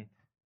doing it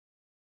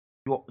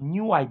your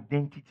new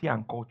identity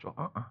and culture.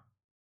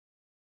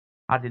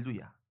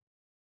 Hallelujah.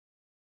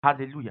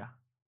 Hallelujah.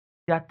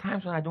 There are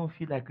times when I don't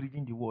feel like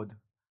reading the word.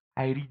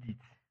 I read it.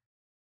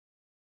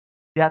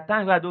 There are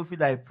times when I don't feel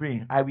like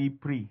praying. I will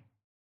pray.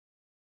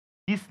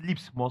 These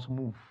lips must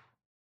move.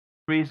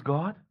 Praise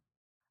God.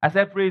 I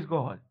said, praise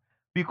God.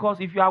 Because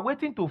if you are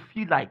waiting to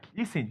feel like,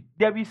 listen,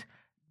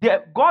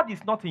 God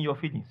is not in your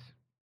feelings.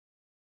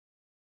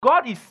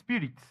 God is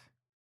spirit.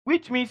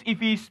 Which means if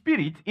he is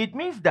spirit, it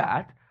means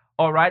that,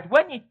 all right,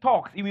 when he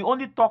talks, he will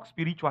only talk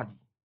spiritually.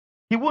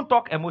 He won't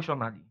talk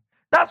emotionally.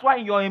 That's why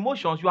in your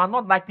emotions, you are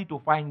not likely to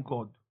find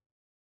God.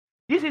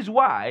 This is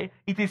why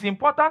it is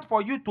important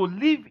for you to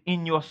live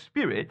in your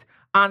spirit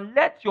and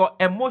let your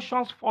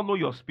emotions follow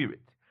your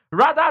spirit,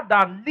 rather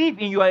than live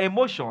in your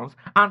emotions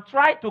and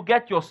try to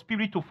get your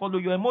spirit to follow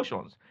your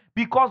emotions,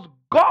 because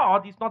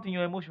God is not in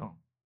your emotion.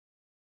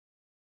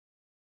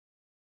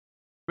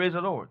 Praise the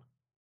Lord.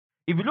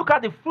 If you look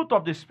at the fruit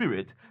of the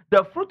Spirit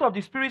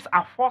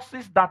are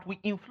forces that will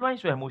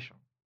influence your emotion.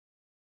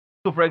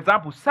 So, for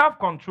example,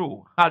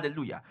 self-control,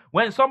 hallelujah.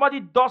 When somebody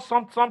does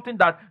something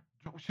that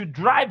should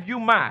drive you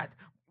mad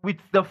with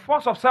the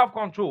force of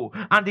self-control,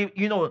 and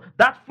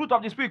that fruit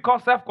of the Spirit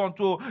called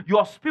self-control,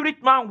 your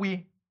spirit man will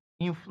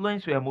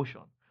influence your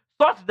emotion,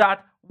 such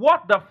that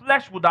what the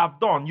flesh would have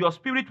done, your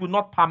spirit will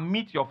not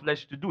permit your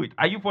flesh to do it.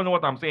 Are you following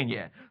what I'm saying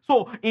here?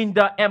 So, in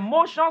the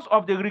emotions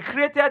of the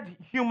recreated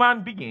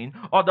human being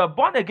or the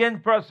born-again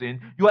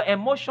person, your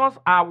emotions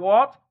are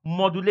what?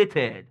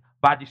 Modulated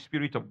by the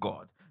Spirit of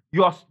God.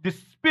 The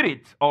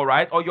spirit, all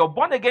right, or your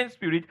born-again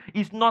spirit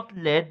is not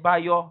led by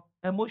your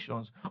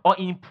emotions or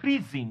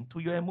imprisoned to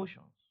your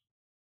emotions.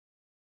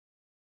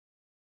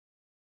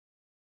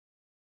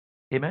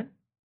 Amen?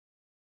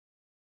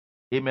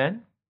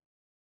 Amen?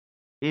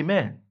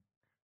 Amen.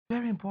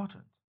 Very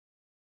important.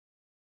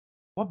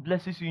 What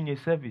blesses you in a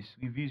service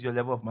reveals your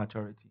level of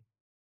maturity.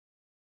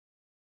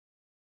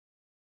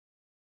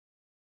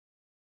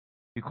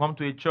 You come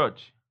to a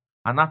church,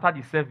 and after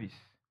the service,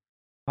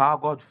 power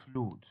of God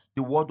flowed.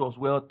 The word was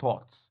well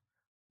taught,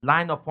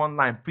 line upon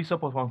line,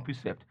 precept upon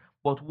precept.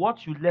 But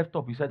what you left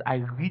up, you said,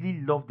 I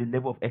really love the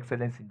level of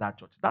excellence in that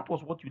church. That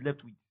was what you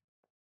left with.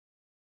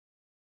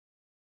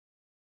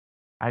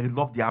 I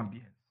love the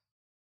ambience.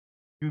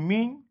 You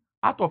mean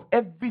out of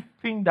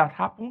everything that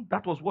happened,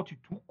 that was what you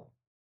took?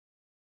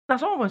 Now,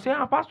 someone will say,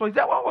 Pastor, is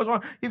that what was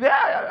wrong? You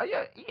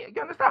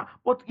understand?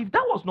 But if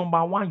that was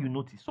number one, you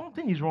notice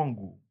something is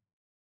wrong.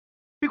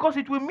 Because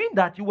it will mean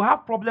that you will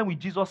have problem with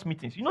Jesus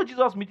meetings.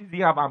 Jesus meetings, they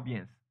have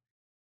ambience.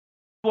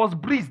 It was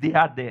breeze they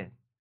had there.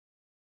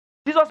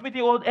 Jesus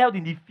meeting was held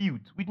in the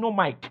field with no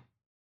mic.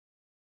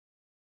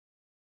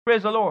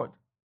 Praise the Lord.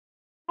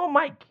 No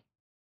mic.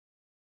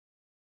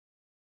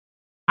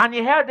 And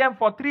he held them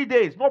for 3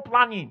 days, no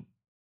planning.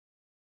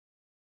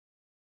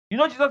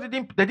 Jesus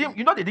they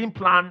didn't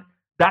plan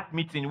that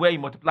meeting where he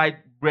multiplied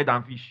bread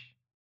and fish.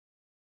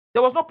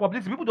 There was no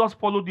publicity. People just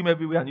followed him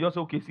everywhere, and he just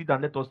said, okay, sit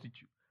down, let us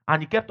teach you.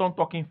 And he kept on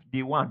talking.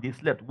 Day 1, they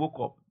slept, woke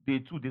up. Day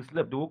 2, they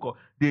slept, they woke up.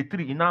 Day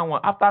 3, in now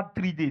one. After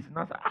 3 days,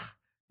 now said,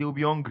 they will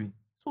be hungry.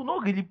 So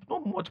not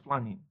much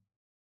planning.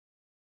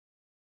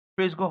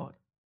 Praise God.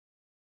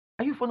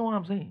 Are you following what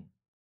I'm saying?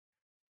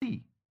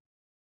 See,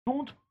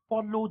 don't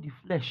follow the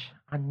flesh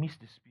and miss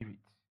the spirit.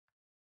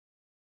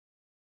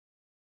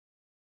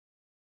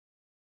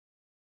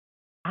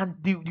 And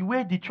the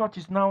way the church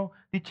is now,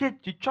 the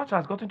church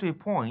has gotten to a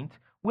point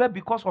where,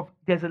 because of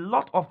there's a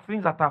lot of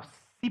things that have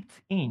seeped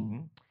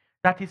in,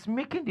 that is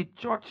making the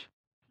church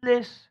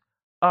place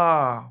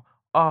how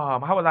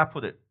will I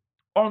put it,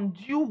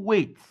 undue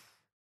weight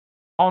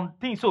on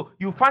things. So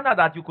you find out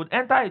that you could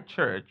enter a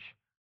church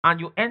and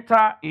you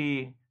enter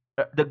the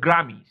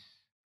Grammys,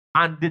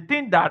 and the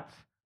thing that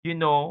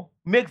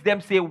makes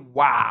them say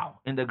wow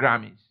in the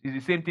Grammys is the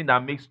same thing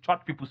that makes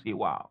church people say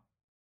wow.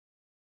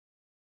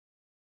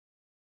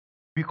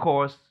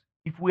 Because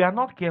if we are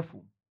not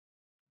careful,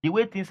 the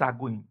way things are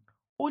going,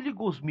 Holy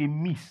Ghost may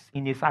miss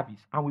in a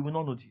service and we will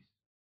not notice.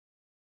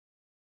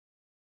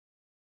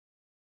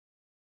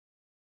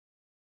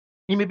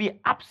 He may be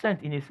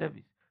absent in a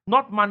service,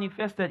 not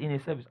manifested in a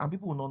service, and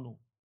people will not know.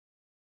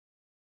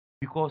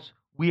 Because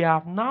we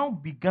have now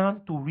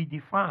begun to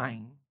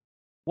redefine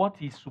what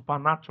is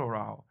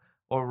supernatural,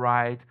 all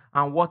right,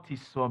 and what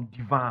is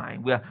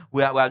divine.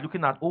 We are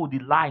looking at, the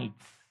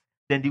lights,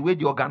 then the way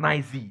they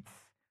organize it,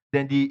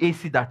 then the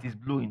AC that is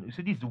blowing. You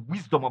see, this is the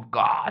wisdom of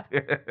God.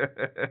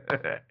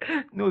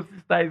 No,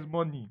 sister, it's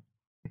money.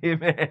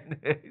 Amen.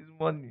 It's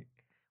money.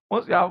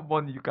 Once you have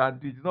money, you can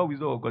do it. It's not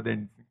wisdom of God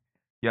anything.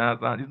 You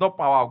understand? It's not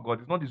power of God.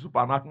 It's not the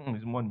supernatural.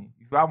 It's money.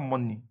 If you have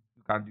money,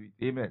 you can do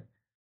it. Amen.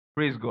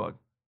 Praise God.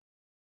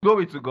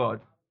 Glory to God.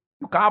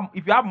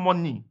 If you have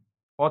money,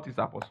 all things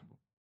are possible.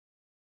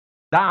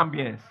 That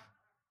ambience,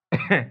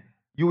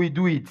 you will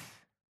do it.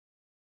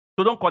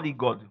 So don't call it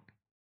God.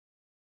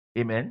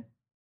 Amen.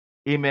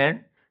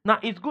 Amen. Now,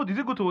 it's good. Is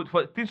it good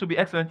for things to be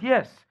excellent?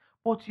 Yes.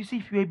 But you see,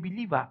 if you're a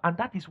believer and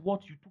that is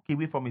what you took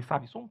away from a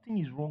service, something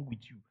is wrong with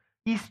you.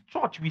 It's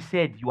church we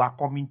said you are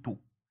coming to.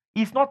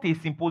 It's not a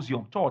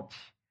symposium, church.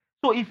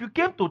 So if you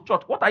came to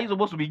church, what are you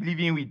supposed to be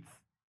living with?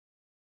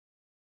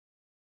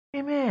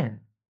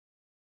 Amen.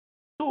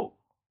 So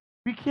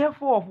be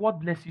careful of what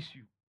blesses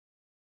you.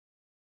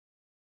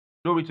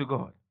 Glory to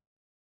God.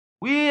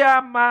 We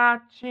are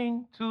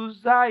marching to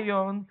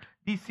Zion,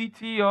 the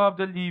city of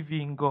the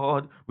living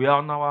God. We are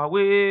on our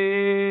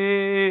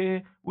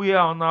way. We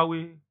are on our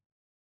way.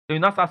 Then you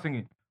now start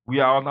singing. We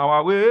are on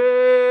our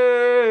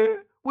way.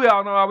 We are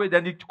on our way.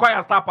 Then the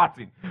choir start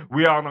partying.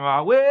 We are on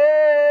our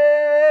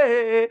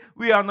way.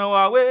 We are on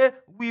our way.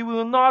 We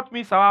will not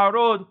miss our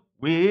road.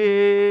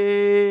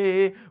 Way.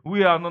 way.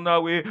 We are on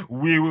our way.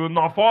 We will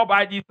not fall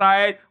by this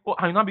side. Oh,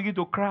 and you now begin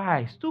to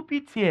cry.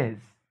 Stupid tears.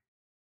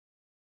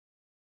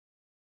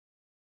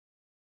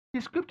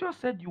 The scripture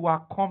said you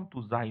are come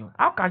to Zion.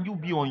 How can you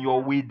be on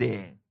your way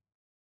there?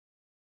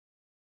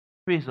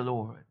 Praise the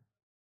Lord.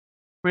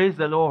 Praise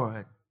the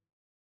Lord.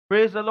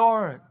 Praise the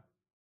Lord.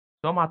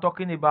 Some are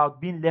talking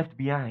about being left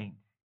behind.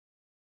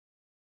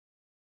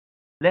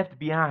 Left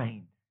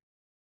behind.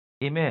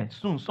 Amen.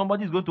 Soon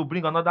somebody is going to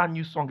bring another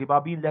new song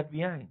about being left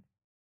behind.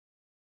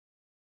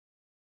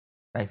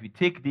 That if you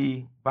take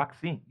the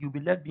vaccine, you'll be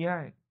left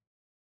behind.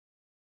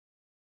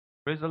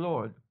 Praise the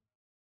Lord.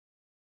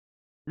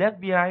 Left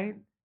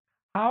behind.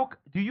 How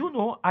do you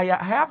know? I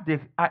have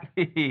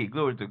the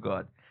glory to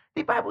God.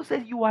 The Bible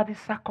says you are the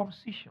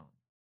circumcision,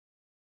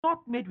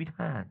 not made with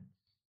hands.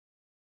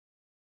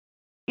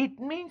 It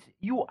means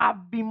you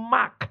have been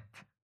marked.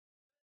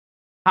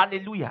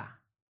 Hallelujah.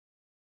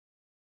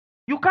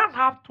 You can't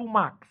have two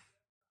marks.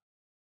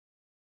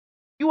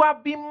 You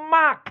have been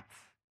marked,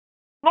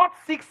 not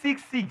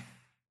 666.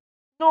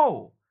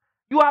 No,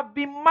 you have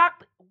been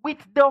marked with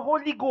the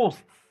Holy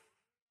Ghost.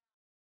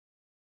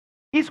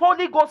 It's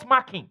Holy Ghost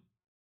marking.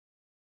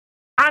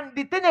 And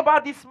the thing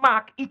about this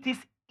mark, it is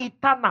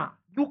eternal.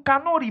 You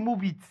cannot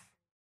remove it.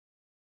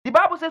 The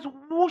Bible says,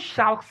 who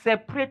shall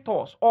separate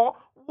us? Or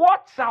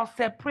what shall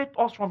separate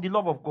us from the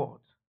love of God?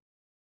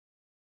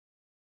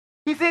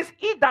 He says,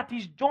 he that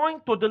is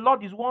joined to the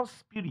Lord is one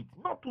spirit,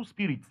 not two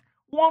spirits,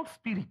 one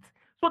spirit.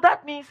 So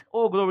that means,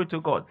 oh, glory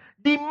to God.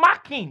 The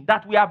marking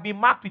that we have been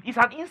marked with is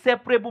an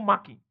inseparable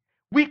marking.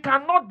 We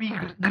cannot be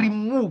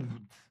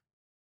removed.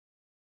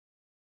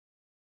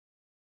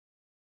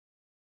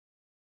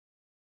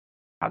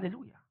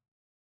 Hallelujah.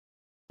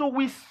 So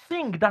we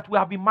sing that we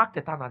have been marked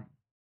eternally.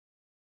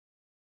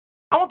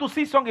 I want to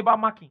sing a song about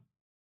marking,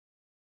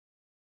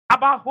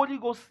 about Holy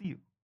Ghost seal,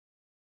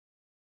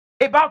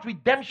 about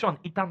redemption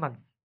eternally.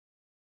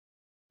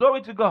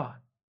 Glory to God.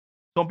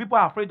 Some people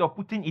are afraid of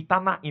putting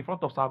eternal in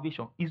front of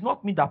salvation. It's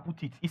not me that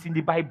put it. It's in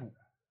the Bible.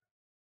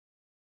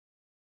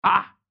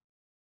 I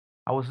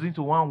was listening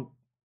to one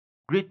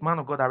great man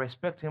of God. I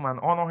respect him and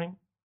honor him.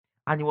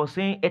 And he was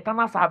saying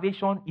eternal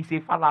salvation is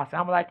a fallacy.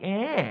 I'm like,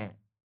 eh.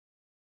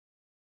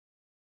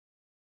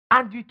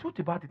 And the truth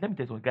about it, let me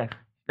tell you something, guys.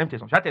 Let me tell you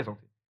something. Shall I tell you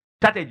something?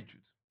 Shall I tell you the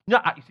truth? You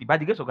know, you see, by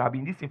the grace of God, I've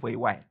been in this thing for a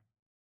while.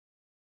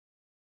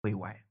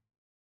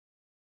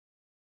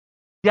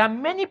 There are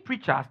many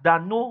preachers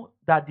that know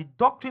that the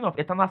doctrine of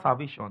eternal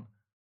salvation,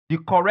 the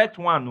correct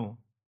one, no.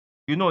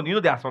 You know,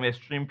 there are some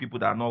extreme people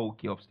that are not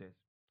okay upstairs.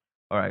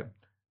 All right.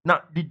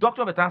 Now, the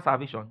doctrine of eternal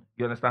salvation,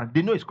 you understand?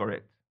 They know it's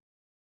correct.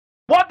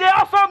 But they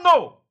also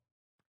know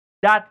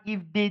that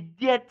if they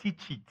dare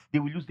teach it, they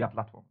will lose their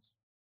platforms.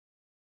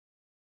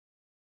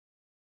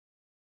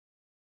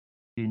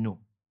 They know.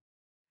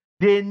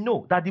 They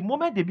know that the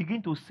moment they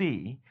begin to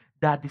say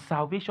that the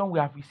salvation we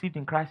have received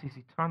in Christ is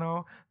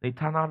eternal, the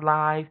eternal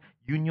life,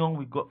 union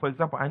with God. For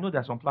example, I know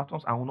there are some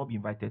platforms I will not be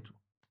invited to.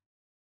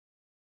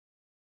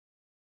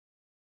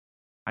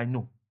 I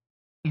know.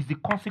 It's the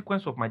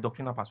consequence of my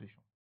doctrinal persuasion.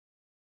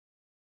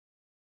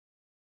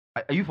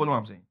 Are you following what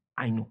I'm saying?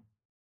 I know.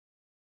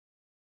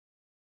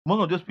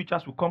 Most of those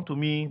preachers will come to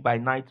me by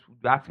night,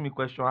 will ask me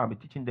questions, I'll be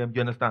teaching them. Do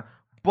you understand?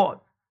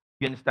 But,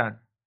 you understand?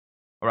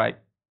 All right?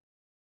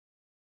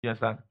 You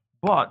understand?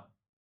 But,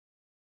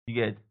 you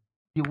get,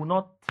 they will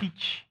not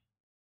teach.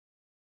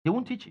 They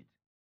won't teach it.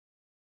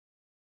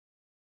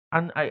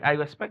 And I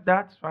respect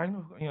that. So I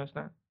know, you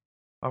understand?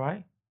 All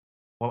right?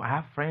 Well, I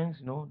have friends,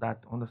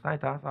 that understand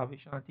eternal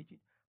salvation and teach it.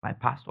 My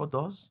pastor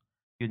does,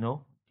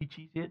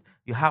 teaches it.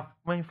 You have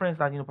many friends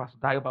that, Pastor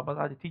Dayo,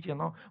 Baba, they teach it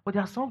and all. But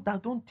there are some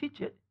that don't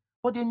teach it,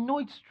 but they know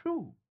it's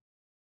true.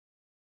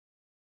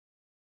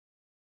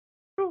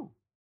 True.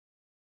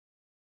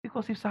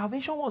 Because if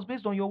salvation was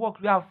based on your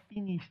work, we are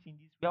finished in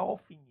this. We are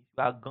all finished.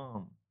 We are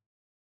gone.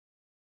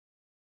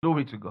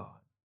 Glory to God.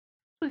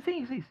 So the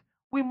thing is this.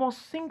 We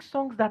must sing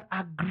songs that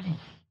agree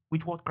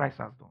with what Christ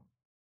has done.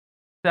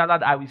 Say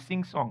that I will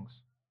sing songs.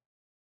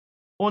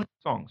 Only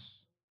songs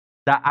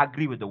that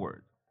agree with the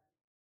word.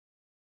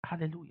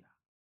 Hallelujah.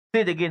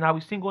 Say it again. I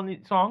will sing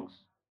only songs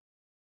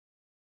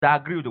that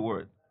agree with the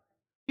word.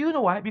 You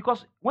know why?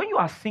 Because when you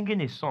are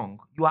singing a song,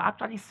 you are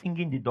actually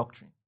singing the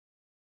doctrine.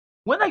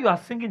 Whenever you are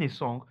singing a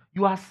song,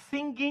 you are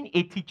singing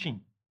a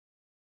teaching.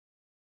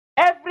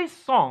 Every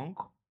song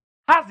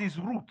has its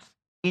roots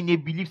in a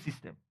belief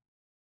system.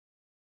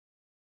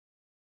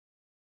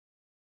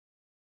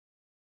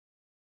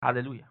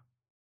 Hallelujah.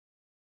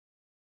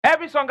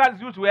 Every song has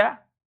its roots where?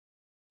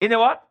 In a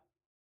what?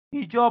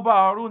 Ìjọba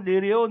ọ̀run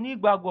lèrè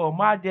onígbàgbọ́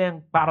má jẹ́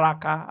ń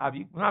paraka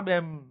àbí má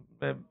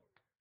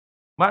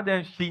jẹ́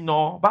ń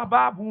ṣìnà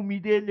bàbá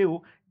bùnmi délé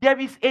o. There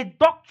is a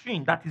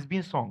doctrine that is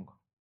being sung.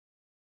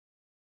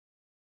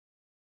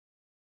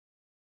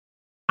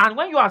 And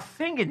when you are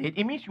singing it,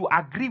 it means you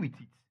agree with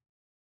it.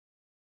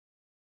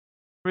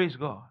 Praise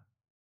God.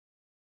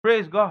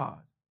 Praise God.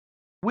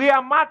 We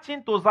are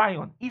marching to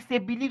Zion. It's a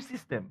belief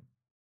system.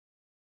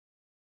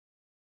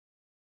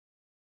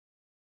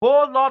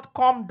 Oh Lord,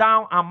 come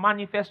down and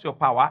manifest your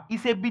power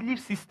is a belief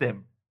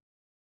system.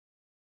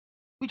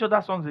 Which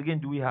other songs again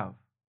do we have?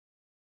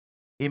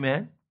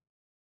 Amen.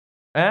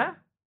 Eh?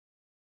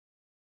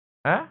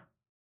 Eh?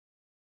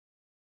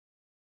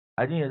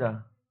 I didn't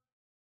hear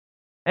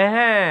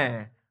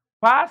that.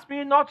 Pass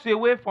me not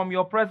away from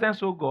your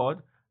presence, O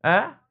God.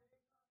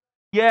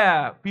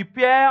 Yeah.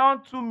 Prepare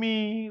unto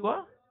me.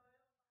 What?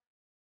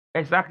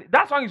 Exactly.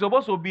 That song is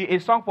supposed to be a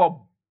song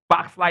for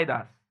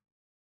backsliders.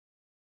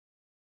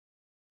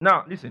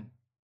 Now, listen.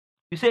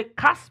 You say,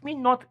 cast me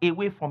not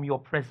away from your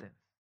presence.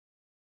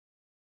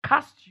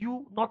 Cast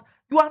you not.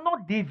 You are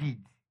not David.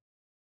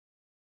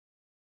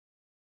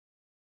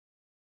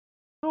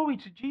 Glory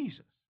to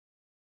Jesus.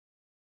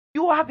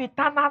 You have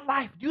eternal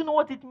life. Do you know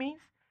what it means?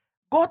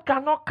 God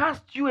cannot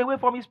cast you away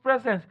from his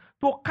presence.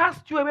 To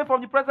cast you away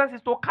from the presence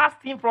is to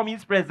cast him from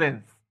his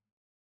presence.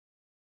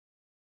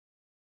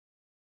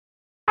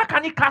 How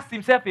can he cast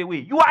himself away?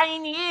 You are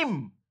in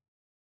him.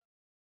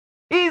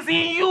 He's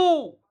in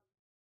you.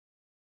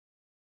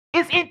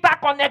 It's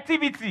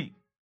interconnectivity.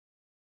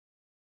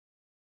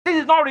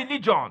 This is not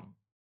religion.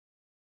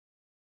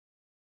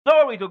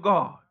 Glory to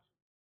God.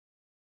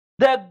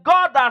 The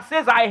God that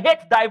says, I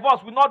hate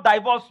divorce, will not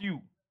divorce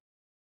you.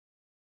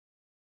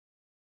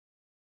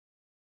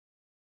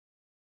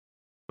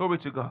 Glory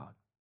to God.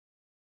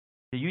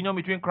 The union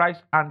between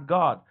Christ and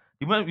God,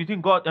 the union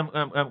between God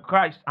and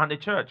Christ and the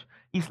church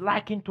is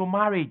likened to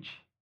marriage.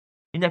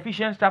 In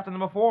Ephesians chapter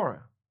number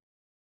 4.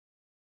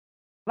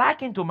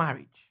 Likened to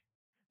marriage.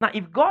 Now,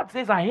 if God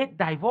says, I hate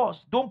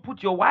divorce, don't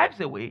put your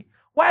wives away,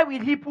 why will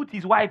he put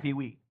his wife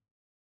away?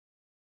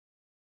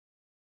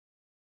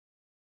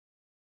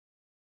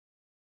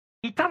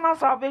 Eternal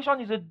salvation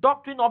is a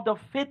doctrine of the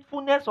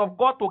faithfulness of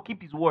God to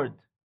keep his word.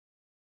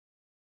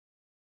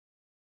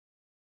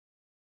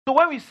 So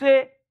when we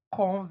say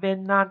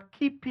covenant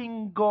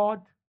keeping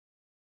God,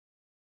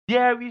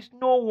 there is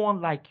no one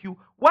like you.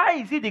 Why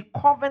is he the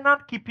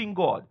covenant keeping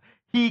God?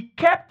 He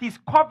kept his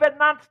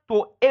covenant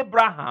to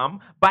Abraham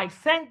by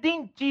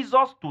sending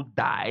Jesus to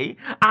die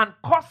and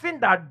causing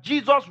that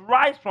Jesus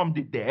rise from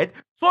the dead,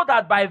 so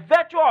that by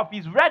virtue of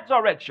his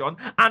resurrection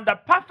and the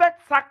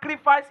perfect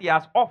sacrifice he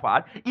has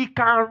offered, he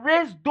can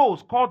raise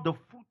those called the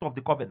fruit of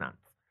the covenant.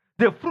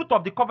 The fruit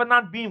of the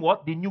covenant being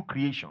what? The new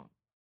creation.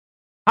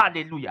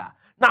 Hallelujah.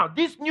 Now,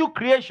 this new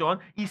creation,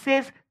 he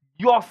says,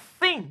 your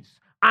sins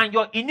and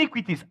your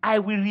iniquities I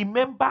will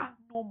remember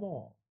no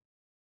more.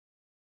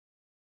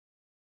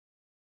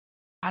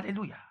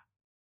 Hallelujah.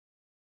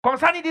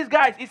 Concerning these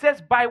guys, he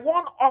says, by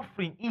one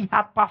offering he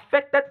had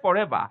perfected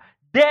forever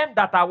them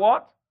that are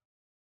what?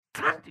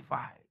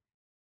 Sanctified.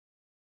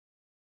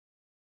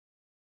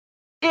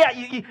 Here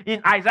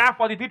in Isaiah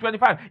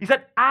 43:25, he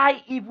said,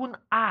 I, even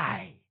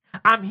I,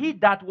 am he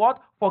that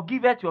what?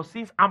 Forgiveth your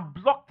sins and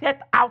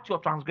blotteth out your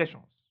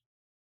transgressions.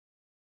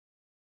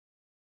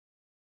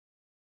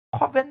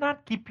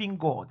 Covenant keeping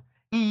God.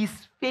 He is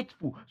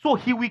faithful. So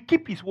he will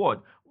keep his word.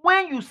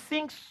 When you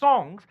sing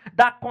songs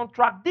that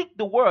contradict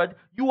the word,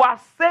 you are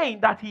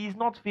saying that he is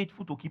not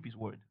faithful to keep his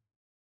word.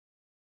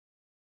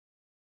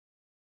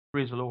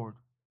 Praise the Lord.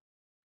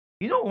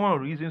 You know, one of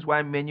the reasons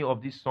why many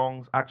of these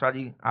songs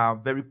actually are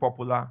very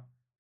popular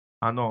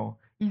and all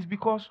is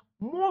because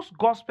most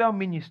gospel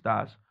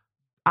ministers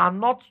are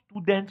not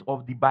students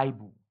of the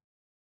Bible.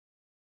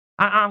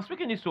 And I'm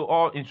speaking this to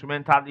all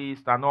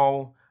instrumentalists and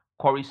all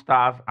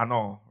choristers and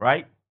all,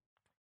 right?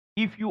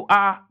 If you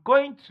are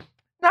going to...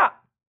 Now,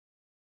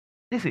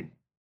 listen.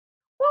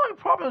 One of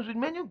the problems with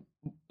many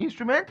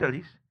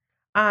instrumentalists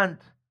and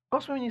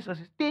gospel ministers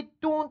is they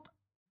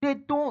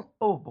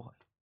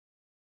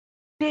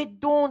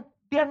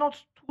are not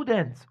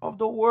students of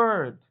the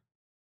word.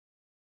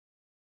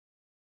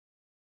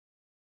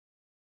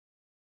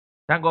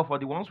 Thank God for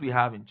the ones we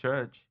have in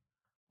church.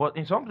 But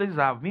in some places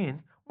I've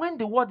been, when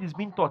the word is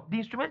being taught, the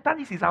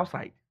instrumentalist is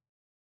outside.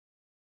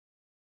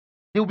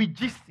 They'll be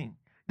gisting.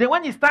 Then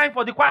when it's time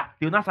for the choir,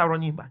 they'll not start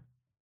running back.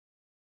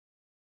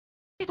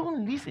 They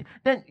don't listen.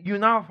 Then you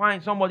now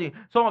find some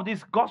of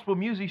these gospel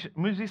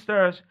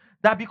musicians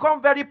that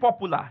become very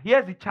popular.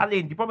 Here's the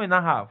challenge, the problem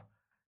I have.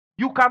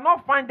 You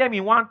cannot find them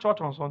in one church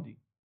on Sunday.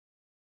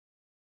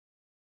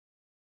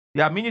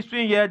 They are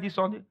ministering here this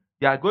Sunday.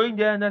 They are going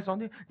there next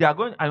Sunday. They are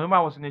going. I remember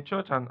I was in a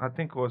church and I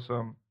think it was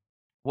a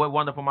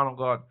wonderful man of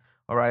God.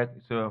 All right,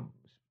 it's a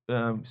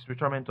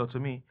spiritual mentor to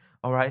me.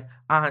 All right,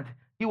 and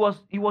he was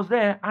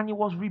there and he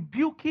was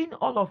rebuking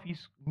all of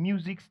his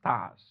music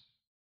stars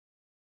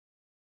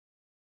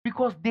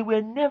because they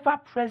were never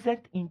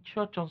present in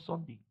church on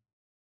Sunday.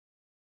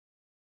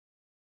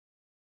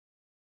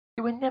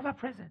 They were never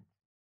present.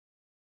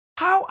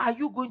 How are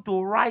you going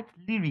to write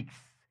lyrics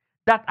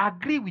that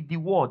agree with the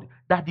word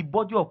that the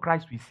body of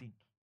Christ will sing?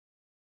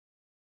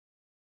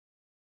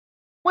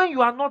 When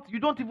you are not, you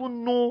don't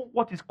even know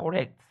what is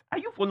correct. Are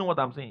you following what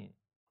I'm saying?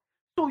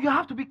 So you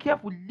have to be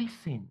careful.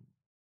 Listen.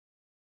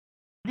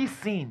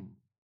 Listen.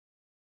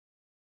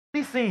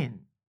 Listen.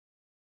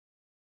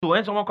 So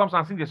when someone comes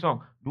and sings a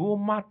song, no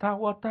matter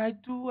what I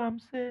do, I'm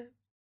safe.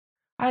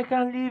 I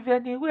can live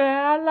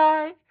anywhere I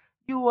like.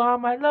 You are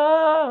my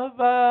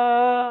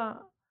lover.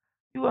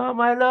 You are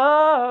my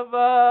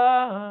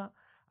lover.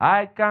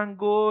 I can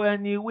go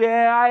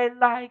anywhere I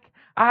like.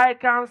 I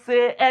can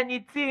say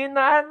anything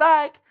I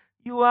like.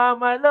 You are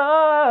my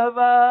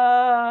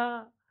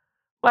lover.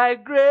 My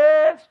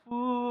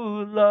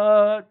graceful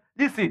Lord.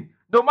 Listen,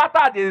 no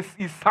matter this,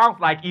 it sounds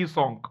like his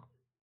song.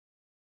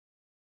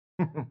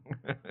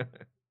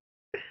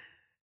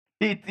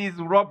 It is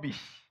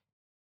rubbish.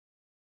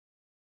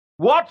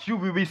 What you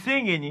will be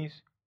singing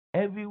is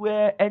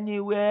everywhere,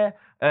 anywhere,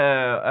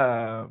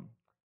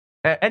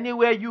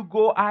 anywhere you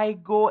go, I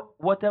go.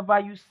 Whatever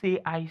you say,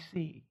 I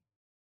say.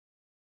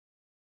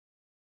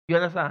 You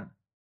understand?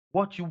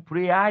 What you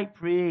pray, I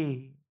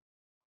pray.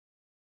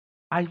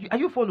 Are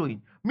you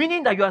following?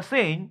 Meaning that you are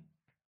saying,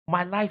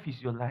 my life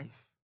is your life.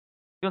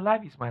 Your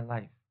life is my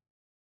life.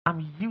 I'm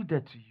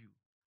yielded to you.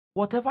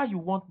 Whatever you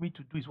want me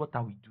to do is what I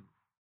will do.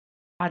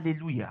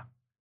 Hallelujah.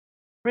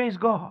 Praise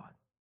God.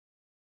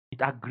 It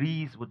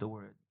agrees with the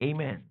word.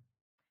 Amen.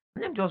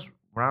 Let me just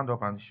round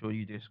up and show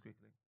you this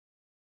quickly.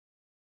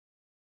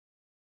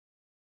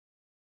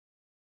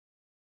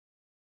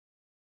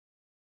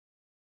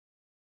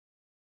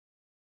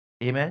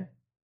 Amen.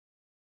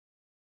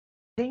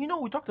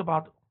 Then we talked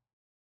about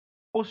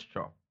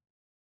posture.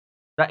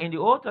 That in the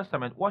Old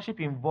Testament, worship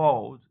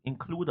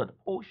included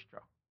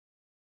posture.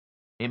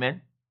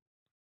 Amen.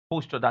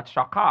 Posture, that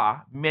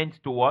shaka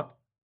meant to what?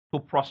 To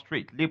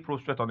prostrate, lay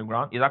prostrate on the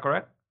ground. Is that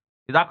correct?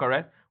 Is that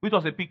correct? Which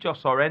was a picture of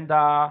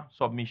surrender,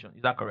 submission.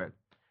 Is that correct?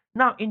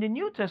 Now, in the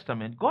New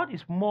Testament, God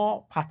is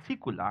more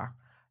particular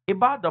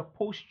about the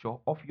posture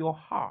of your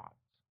heart.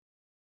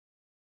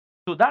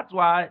 So that's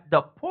why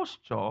the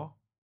posture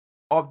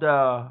of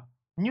the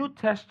New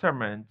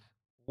Testament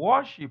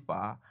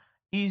worshiper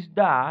is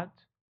that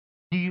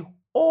the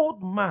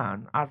old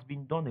man has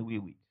been done away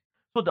with.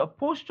 So the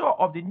posture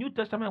of the New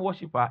Testament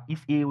worshiper is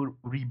a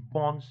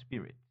reborn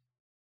spirit.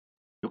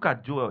 Look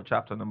at Joel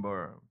chapter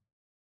number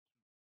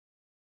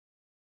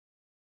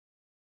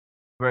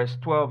verse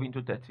 12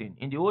 into 13.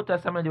 In the Old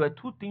Testament, there were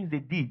two things they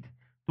did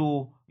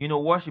to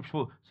worship.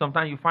 So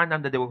sometimes you find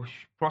them that they will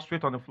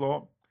prostrate on the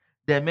floor.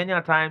 Then many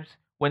times,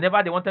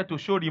 whenever they wanted to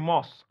show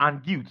remorse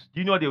and guilt,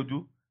 do you know what they'll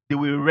do? They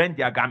will rend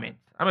their garment.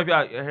 How many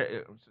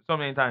people so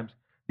many times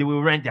they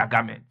will rend their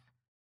garment?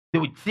 They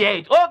will tear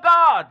it, oh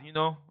God,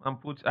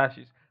 and put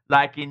ashes.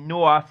 Like in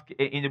Noah,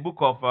 in the book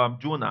of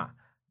Jonah,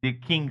 the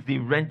kings, they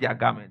rent their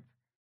garment.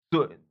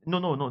 So, no,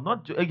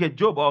 not again,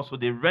 Job also,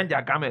 they rent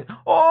their garment.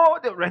 Oh,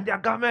 they rent their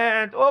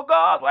garment. Oh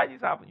God, why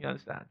this happen? You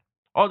understand?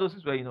 All those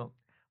things where.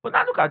 But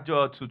now look at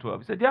Joel 2:12.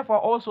 He said, therefore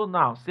also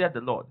now, saith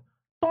the Lord,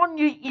 turn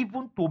ye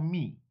even to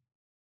me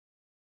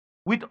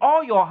with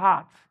all your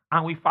heart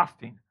and with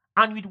fasting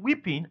and with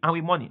weeping and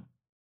with mourning.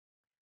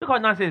 Look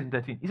what now says in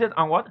 13. He says,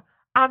 and what?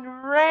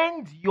 And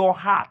rend your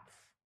hearts.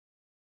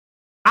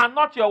 And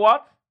not your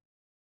what?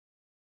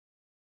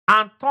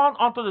 And turn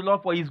unto the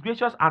Lord, for he is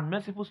gracious and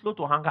merciful, slow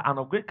to anger, and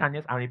of great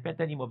kindness, and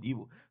repented him of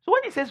evil. So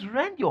when he says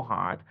rend your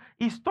heart,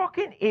 he's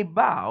talking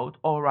about,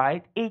 all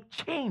right, a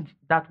change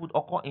that would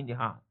occur in the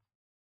heart.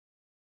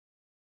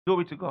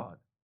 Glory to God.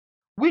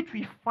 Which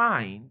we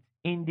find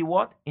in the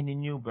what? In the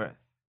new birth.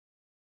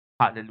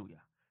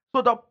 Hallelujah.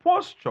 So the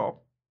posture,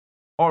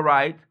 all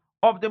right,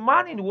 of the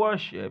man in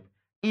worship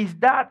is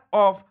that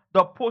of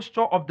the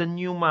posture of the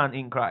new man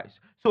in Christ.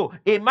 So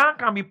a man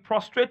can be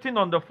prostrating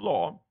on the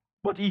floor,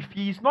 but if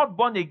he is not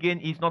born again,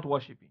 he's not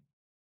worshiping.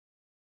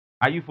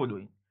 Are you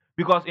following?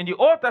 Because in the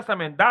Old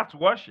Testament, that's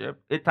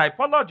worship, a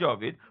typology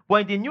of it.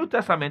 But in the New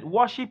Testament,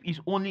 worship is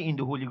only in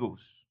the Holy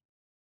Ghost.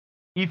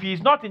 If he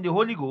is not in the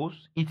Holy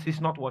Ghost, it is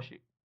not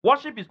worship.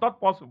 Worship is not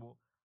possible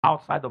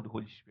outside of the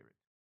Holy Spirit.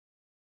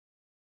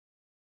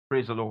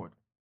 Praise the Lord.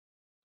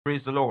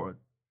 Praise the Lord.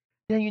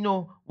 Then,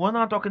 we're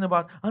not talking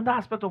about another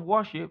aspect of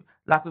worship,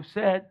 like we've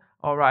said,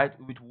 all right,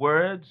 with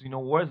words,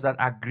 words that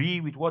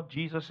agree with what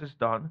Jesus has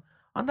done.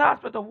 Another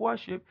aspect of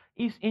worship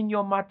is in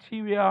your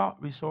material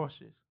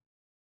resources.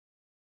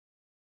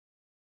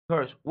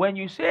 Because when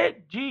you say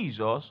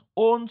Jesus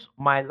owns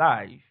my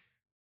life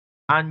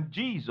and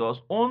Jesus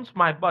owns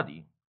my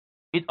body,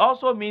 it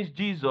also means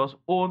Jesus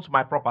owns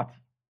my property.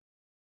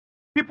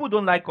 People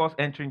don't like us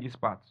entering this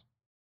part.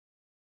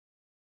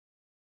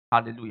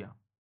 Hallelujah.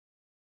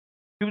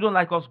 People don't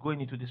like us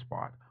going into this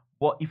part.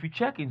 But if you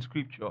check in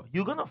scripture,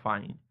 you're going to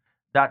find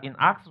that in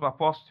Acts of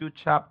Apostles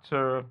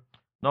chapter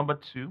number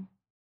 2,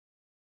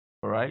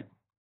 all right,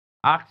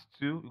 Acts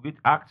 2, you get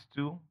Acts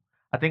 2,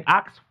 I think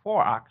Acts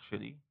 4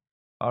 actually,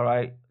 all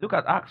right, look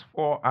at Acts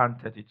 4 and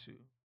 32.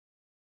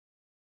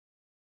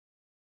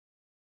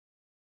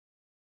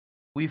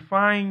 We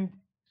find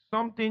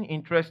something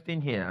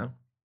interesting here,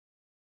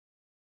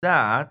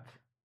 that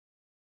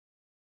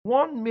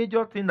one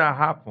major thing that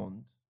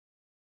happened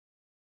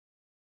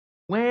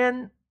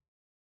when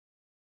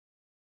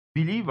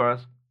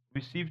believers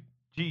received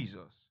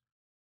Jesus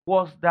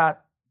was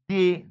that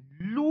they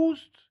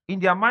lost, in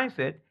their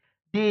mindset,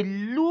 they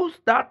lose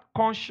that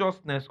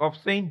consciousness of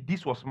saying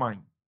this was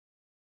mine.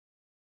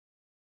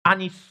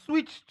 And it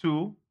switched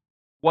to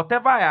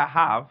whatever I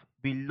have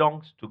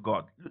belongs to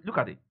God. Look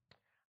at it.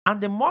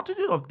 And the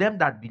multitude of them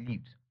that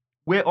believed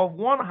were of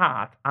one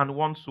heart and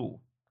one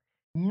soul.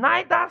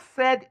 Neither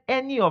said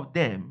any of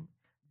them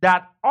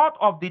that aught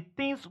of the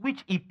things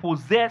which he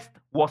possessed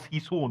was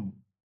his own.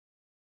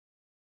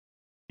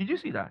 Did you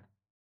see that?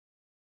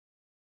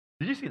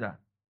 Did you see that?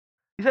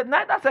 He said,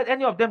 neither said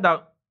any of them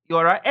that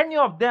you're right, any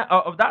of them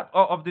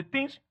of the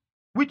things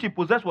which he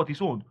possessed was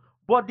his own.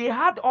 But they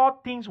had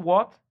all things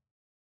what?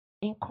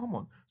 In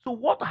common. So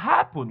what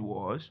happened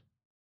was,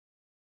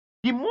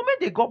 the moment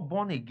they got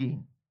born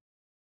again,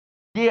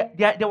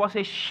 there was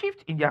a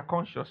shift in their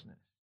consciousness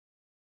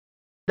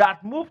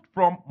that moved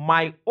from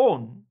my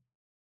own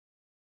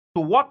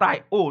to what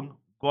I own,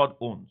 God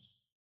owns.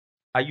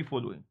 Are you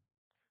following?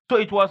 So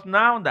it was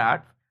now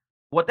that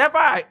whatever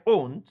I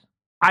owned,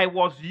 I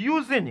was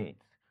using it.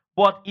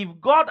 But if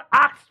God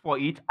asks for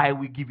it, I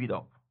will give it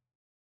up.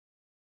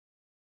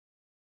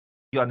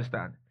 You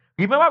understand?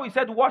 Remember, we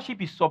said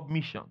worship is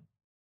submission.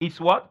 It's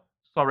what?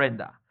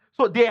 Surrender.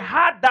 So they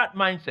had that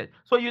mindset.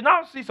 So you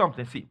now see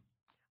something. See.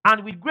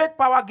 And with great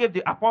power gave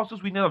the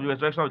apostles witness of the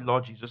resurrection of the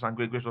Lord Jesus, and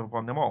great grace was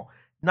upon them all.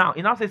 Now,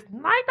 it now says,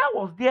 neither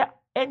was there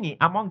any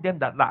among them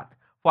that lacked.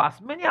 For as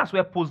many as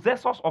were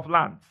possessors of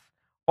lands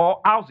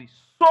or houses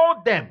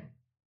sold them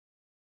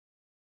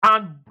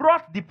and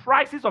brought the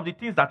prices of the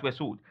things that were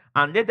sold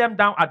and laid them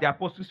down at the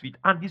apostles' feet.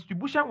 And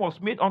distribution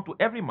was made unto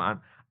every man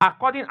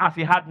according as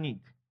he had need.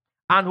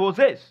 And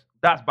Joses,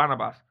 that's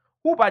Barnabas,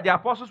 who by the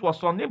apostles was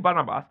surnamed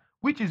Barnabas,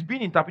 which is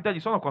being interpreted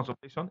the son of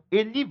consolation,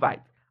 a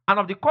Levite, and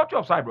of the country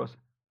of Cyprus,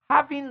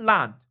 having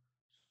land,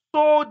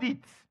 sold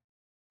it,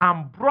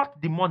 and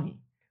brought the money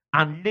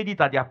and laid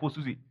it at the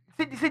apostles' feet.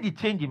 See the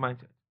change in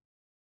mindset.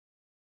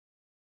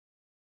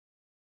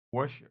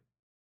 Worship.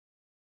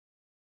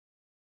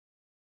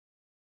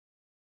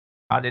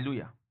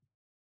 Hallelujah.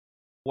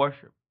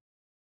 Worship.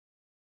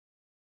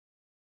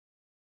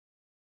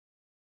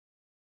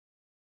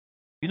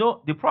 You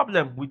know, the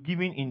problem with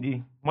giving in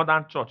the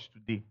modern church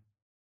today,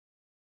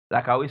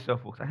 like I always tell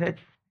folks, I said,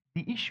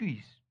 the issue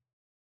is,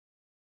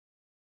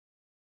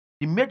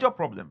 the major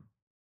problem,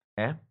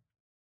 apart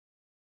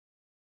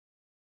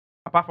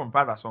from the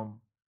fact that some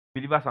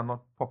believers are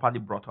not properly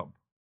brought up,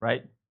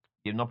 right?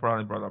 They're not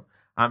properly brought up.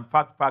 And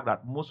fact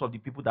that most of the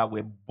people that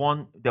were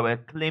born, they were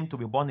claimed to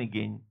be born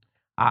again,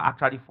 are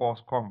actually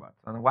false converts.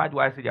 And why do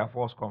I say they are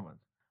false converts?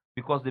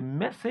 Because the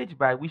message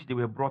by which they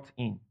were brought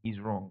in is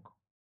wrong.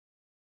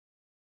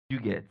 You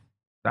get?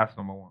 That's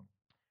number one.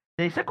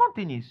 The second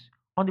thing is,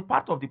 on the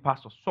part of the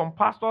pastors, some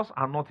pastors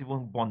are not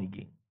even born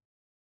again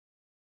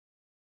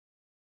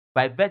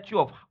by virtue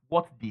of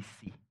what they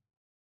see.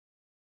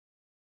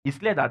 It's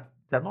clear that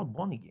they're not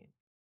born again.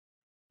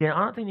 The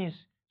other thing is,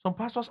 some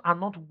pastors are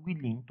not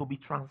willing to be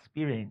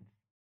transparent.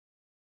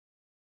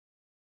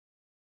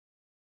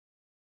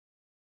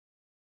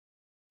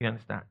 You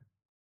understand?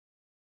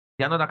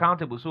 They are not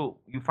accountable. So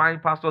you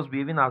find pastors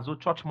behaving as though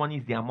church money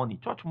is their money.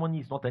 Church money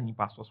is not any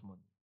pastor's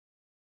money.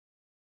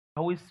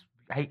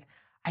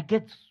 I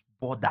get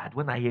bothered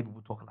when I hear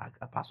people talk like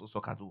a pastor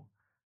talk as though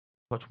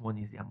church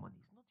money is their money.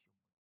 It's not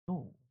your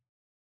money. No.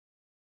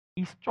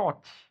 It's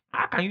church.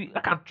 How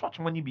can church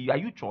money be? Are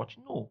you church?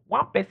 No.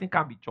 One person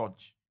can't be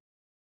church.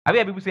 Have you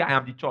heard people say, I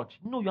am the church?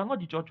 No, you are not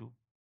the church.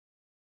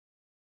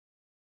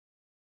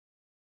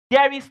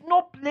 There is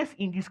no place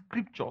in the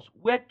scriptures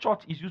where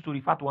church is used to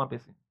refer to one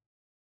person.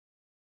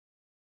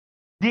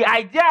 The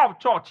idea of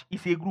church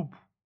is a group.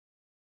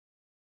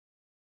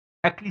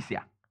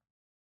 Ecclesia.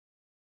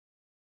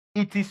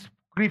 It is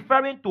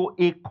referring to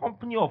a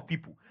company of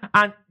people.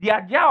 And the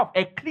idea of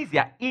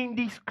ecclesia in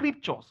the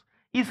scriptures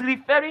is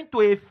referring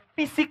to a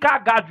physical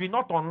gathering,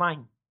 not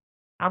online.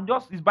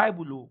 It's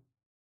Bible.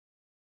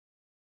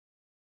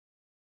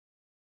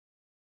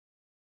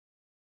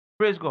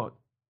 Praise God.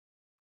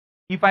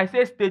 If I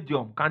say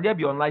stadium, can there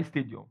be online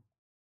stadium?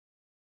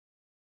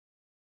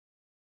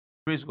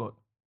 Praise God.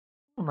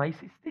 No,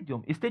 it's a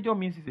stadium. A stadium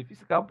means it's a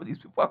physical place.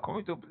 People are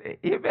coming to play.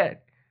 Amen.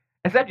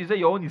 Except you say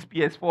your own is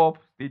PS4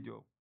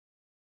 stadium.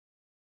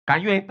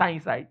 Can you enter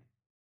inside?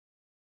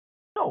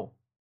 No.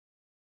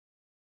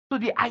 So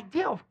the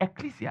idea of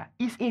ecclesia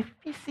is a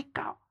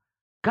physical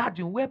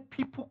gathering where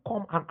people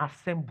come and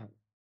assemble.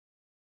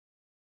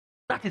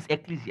 That is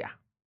ecclesia.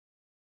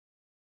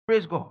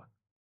 Praise God.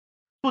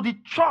 So the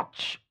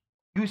church,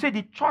 you say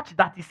the church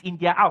that is in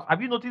their house.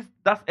 Have you noticed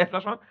that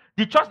expression?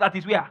 The church that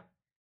is where?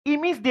 It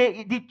means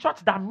the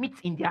church that meets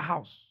in their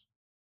house.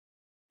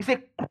 It's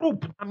a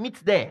group that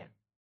meets there.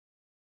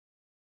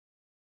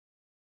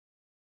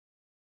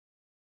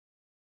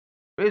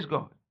 Praise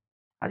God.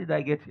 How did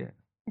I get here?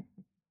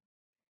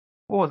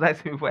 What was I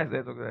saying before I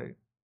said something like that?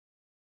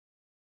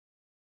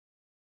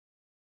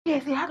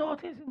 Yes, they had all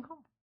things in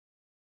common.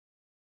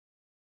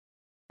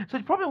 So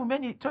the problem with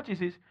many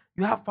churches is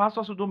you have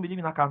pastors who don't believe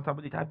in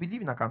accountability. I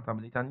believe in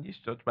accountability. And in this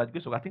church, by the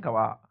grace of God, I think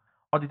our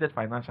audited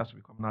financials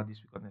will come now this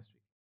week or next week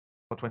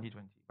for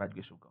 2020, by the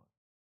grace of God.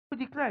 We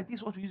declare this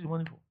is what we use the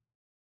money for.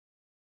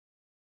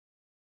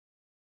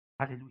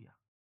 Hallelujah.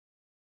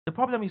 The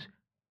problem is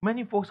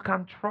many folks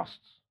can't trust.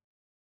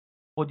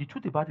 But the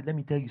truth about it, let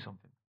me tell you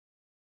something.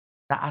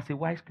 that as a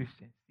wise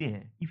Christian,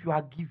 if you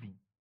are giving,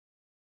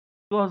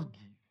 just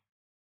give.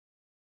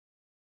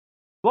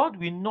 God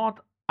will not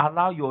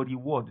allow your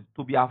reward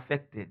to be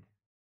affected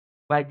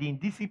by the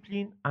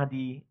indiscipline and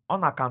the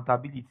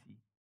unaccountability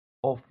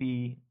of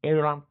a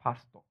errant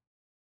pastor.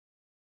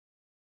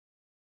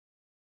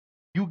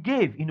 You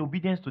gave in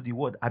obedience to the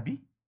word,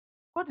 Abi.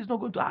 God is not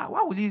going to,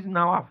 why would this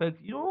now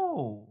affect you?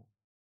 No.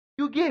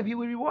 You gave, he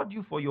will reward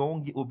you for your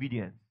own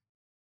obedience.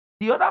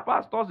 The other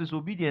pastor's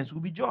disobedience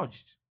will be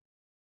judged.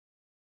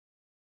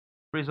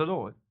 Praise the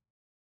Lord.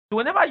 So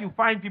whenever you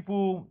find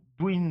people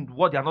doing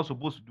what they are not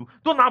supposed to do,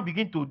 don't now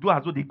begin to do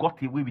as though they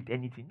got away with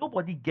anything.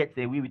 Nobody gets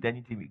away with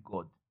anything with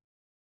God.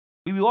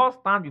 We will all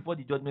stand before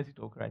the judgment seat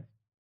of Christ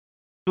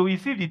to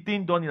receive the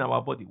thing done in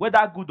our body,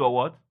 whether good or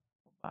what?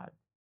 Bad.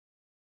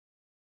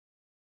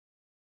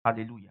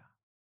 Hallelujah.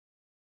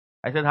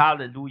 I said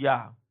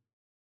hallelujah.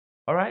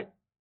 All right?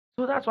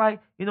 So that's why,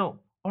 all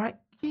right,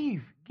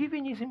 give.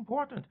 Giving is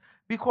important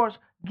because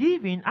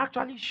giving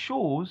actually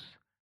shows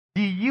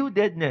the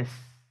yieldedness.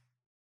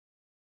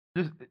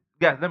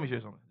 Guys, let me show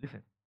you something.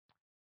 Listen.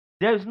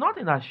 There is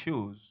nothing that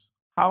shows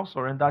how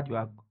surrendered you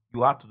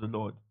are to the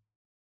Lord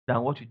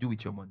than what you do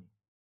with your money.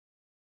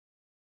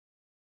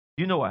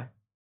 Do you know why?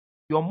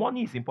 Your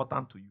money is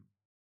important to you.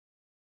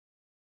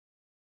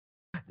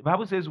 The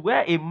Bible says,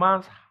 where a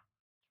man's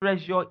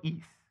treasure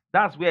is,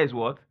 that's where his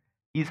what?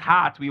 His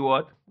heart will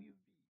what?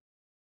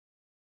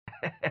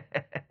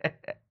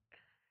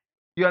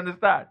 You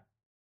understand?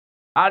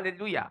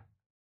 Hallelujah.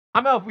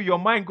 How many of you, your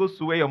mind goes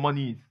to where your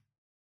money is?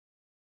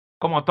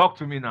 Come on, talk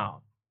to me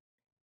now.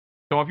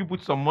 Some of you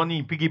put some money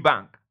in piggy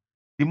bank.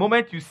 The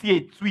moment you see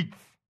a tweet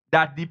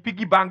that the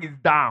piggy bank is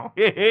down,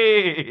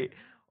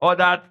 or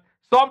that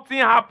something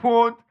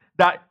happened,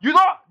 that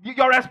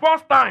your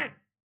response time.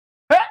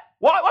 Hey,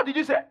 what did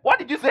you say? What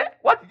did you say?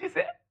 What did you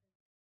say?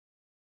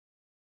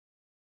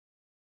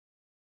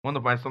 One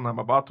of my sons, I'm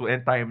about to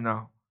enter him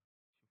now.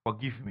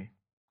 Forgive me.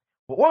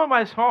 But one of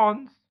my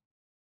sons,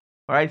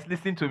 all right, is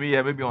listening to me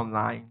here, maybe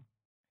online,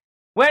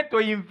 went to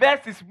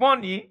invest his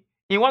money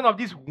in one of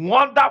these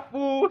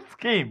wonderful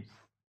schemes.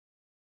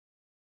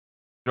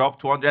 Drop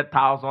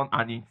 200,000,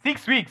 and in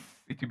 6 weeks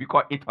it will be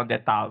called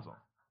 800,000.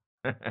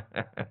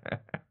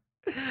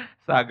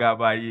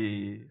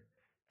 Sagabaye.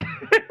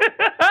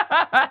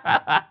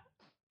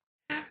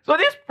 So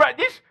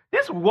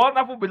this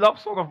wonderful beloved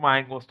son of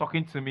mine was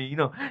talking to me.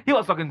 He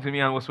was talking to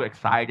me and was so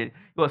excited.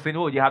 He was saying,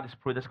 "Oh, you have this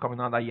project coming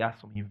out that you have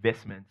some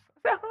investments."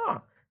 I said,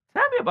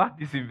 tell me about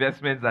these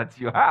investments that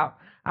you have.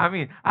 I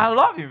mean, I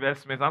love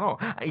investments. I know.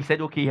 He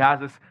said, okay, he has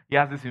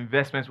this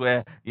investments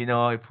where, he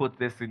put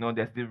this,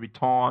 there's the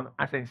return.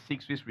 I said,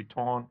 6 weeks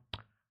return.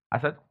 I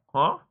said,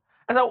 huh?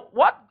 I said,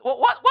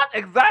 what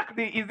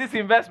exactly is this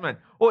investment?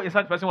 Oh, in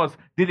such person was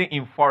dealing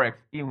in Forex.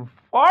 In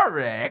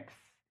Forex,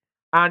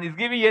 and he's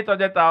giving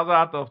 800,000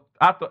 out of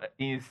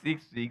in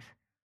 6 weeks.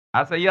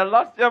 I said, you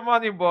lost your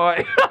money,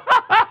 boy.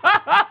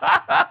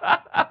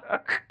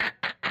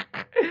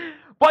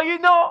 But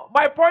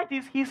my point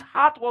is, his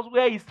heart was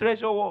where his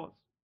treasure was.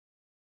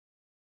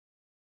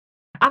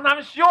 And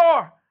I'm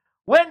sure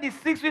when the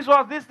 6 weeks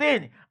was this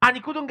thing and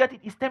he couldn't get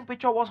it, his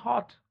temperature was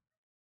hot.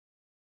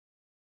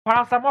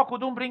 Paracetamol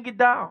couldn't bring it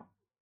down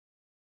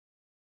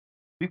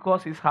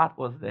because his heart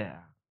was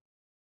there.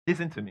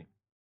 Listen to me.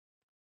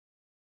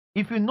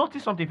 If you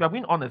notice something, if you're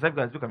being honest,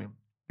 guys, look at me.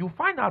 You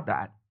find out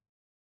that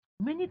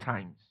many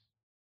times,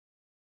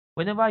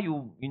 whenever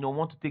you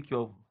want to take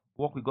your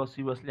walk with God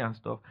seriously and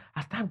stuff,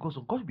 as time goes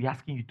on, God will be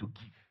asking you to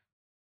give.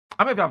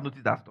 How many of you have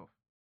noticed that stuff?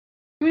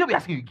 He will be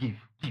asking you, give.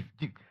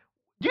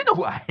 Do you know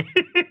why?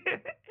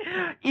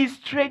 He's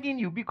training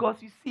you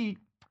because you see,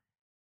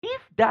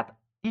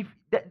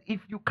 if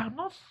you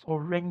cannot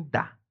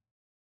surrender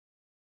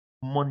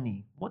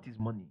money, what is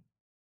money?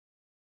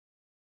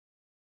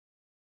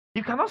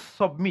 You cannot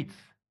submit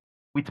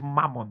with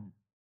mammon.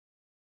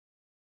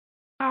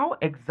 How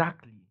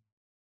exactly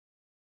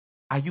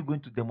are you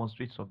going to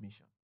demonstrate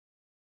submission?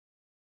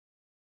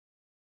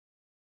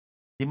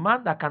 The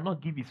man that cannot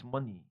give his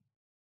money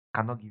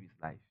cannot give his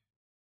life.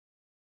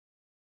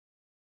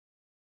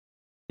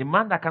 The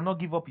man that cannot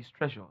give up his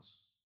treasures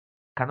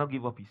cannot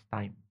give up his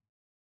time.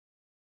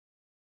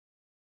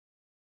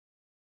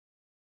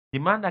 The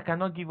man that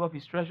cannot give up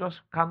his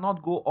treasures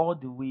cannot go all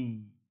the way.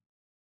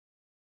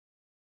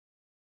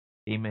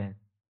 Amen.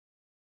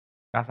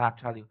 That's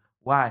actually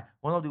why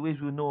one of the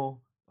ways we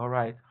know, all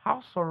right,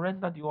 how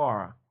surrendered you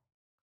are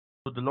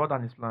to the Lord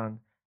and His plan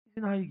is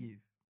in how you give.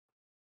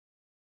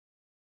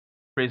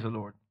 Praise the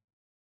Lord.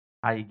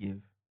 How you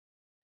give.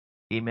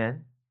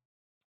 Amen.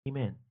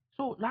 Amen.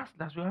 So last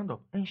we hand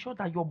up. Ensure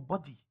that your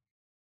body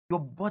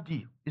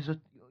is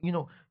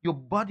your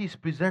body is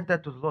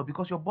presented to the Lord,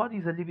 because your body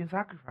is a living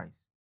sacrifice.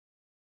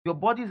 Your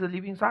body is a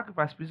living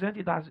sacrifice. Present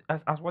it as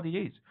what it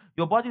is.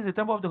 Your body is the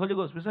temple of the Holy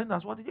Ghost. Present it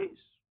as what it is.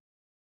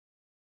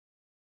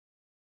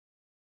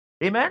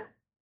 Amen?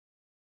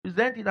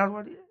 Present it as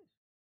what it is.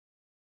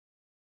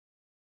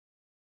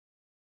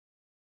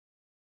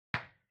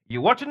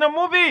 You're watching a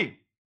movie.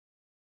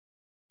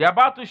 They're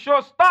about to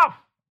show stuff.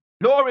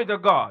 Glory to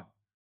God.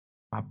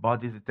 My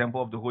body is the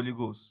temple of the Holy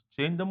Ghost.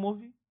 Change the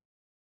movie.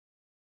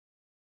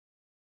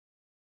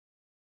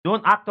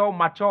 Don't act all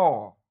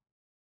mature.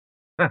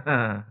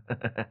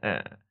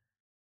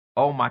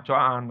 All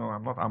mature. No,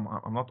 I'm not.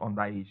 I'm not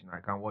underage now. I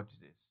can watch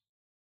this.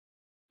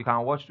 You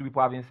can watch two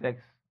people having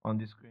sex on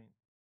the screen.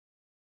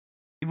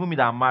 Even me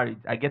that I'm married,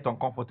 I get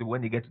uncomfortable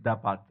when they get to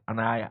that part,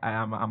 and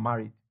I'm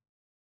married.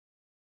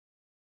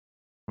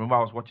 Remember, I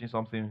was watching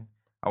something.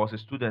 I was a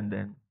student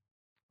then,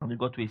 and we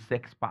got to a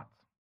sex part,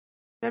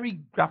 very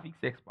graphic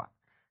sex part.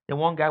 Then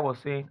one guy was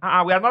saying,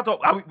 we are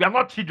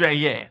not children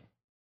here."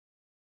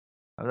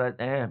 I was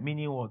like,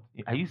 meaning what?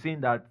 Are you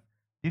saying that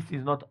this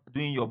is not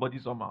doing your body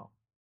somehow?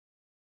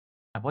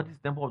 My body is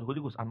the temple of the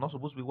Holy Ghost. I'm not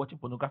supposed to be watching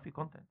pornographic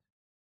content.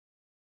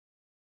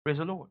 Praise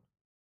the Lord.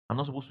 I'm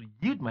not supposed to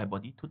yield my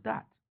body to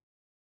that.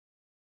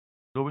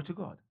 Glory to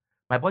God.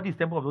 My body is the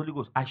temple of the Holy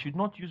Ghost. I should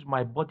not use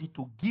my body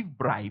to give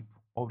bribe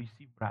or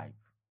receive bribe.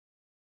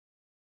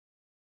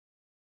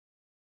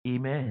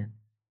 Amen.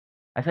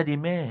 I said,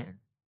 amen.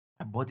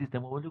 My body is the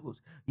temple of the Holy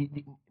Ghost.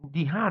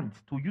 The hand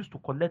to use to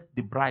collect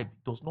the bribe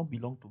does not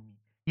belong to me.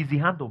 It's the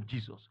hand of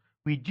Jesus.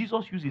 Will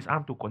Jesus use his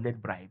hand to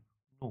collect bribe?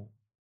 No.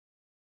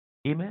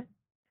 Amen.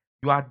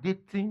 You are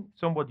dating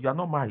somebody, you are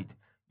not married.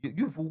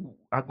 You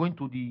are going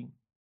to the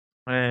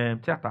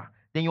theater.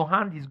 Then your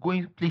hand is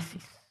going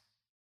places.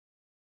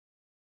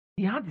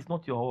 The hand is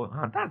not your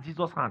hand. That's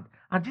Jesus' hand.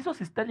 And Jesus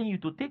is telling you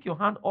to take your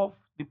hand off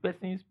the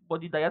person's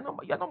body that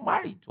you're not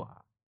married to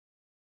her.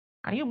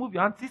 Can you move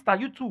your hand? Sister,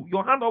 you too.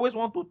 Your hand always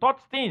want to touch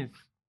things.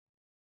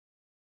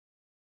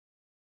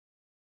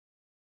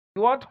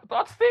 You want to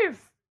touch things.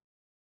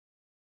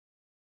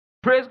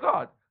 Praise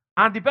God.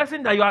 And the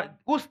person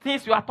whose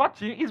things you are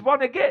touching is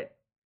born again.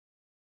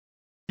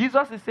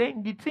 Jesus is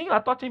saying, the thing you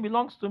are touching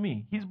belongs to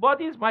me. His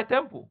body is my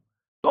temple.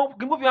 Don't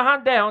move your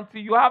hand there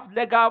until you have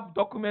legal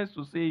documents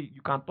to say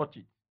you can touch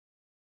it.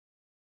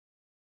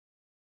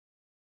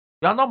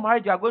 You are not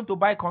married, you are going to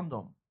buy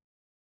condom.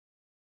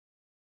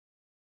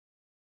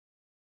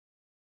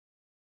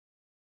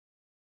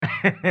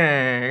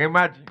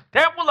 Imagine.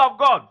 Temple of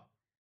God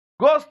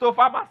goes to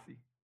pharmacy.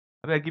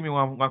 Give me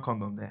one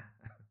condom there.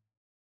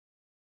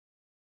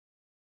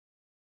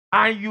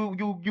 And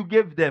you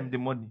gave them the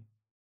money.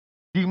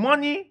 The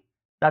money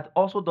that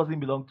also doesn't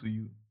belong to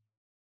you.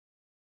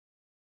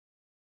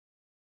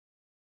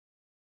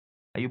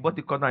 And you bought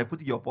the condom and put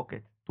it in your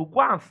pocket to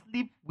go and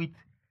sleep with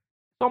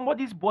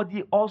somebody's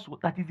body also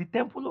that is the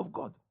temple of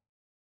God.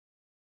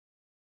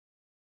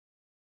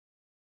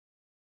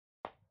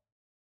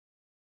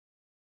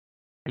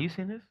 Are you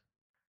seeing this?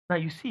 Now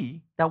you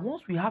see that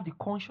once we have the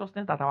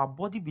consciousness that our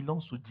body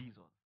belongs to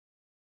Jesus,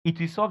 it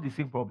will solve the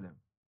same problem.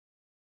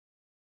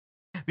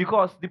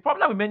 Because the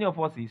problem with many of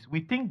us is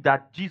we think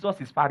that Jesus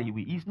is far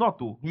away. He's not,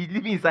 though. He's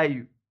living inside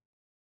you.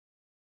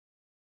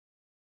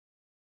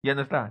 You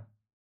understand?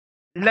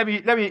 Let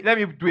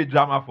me do a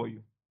drama for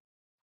you.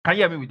 Can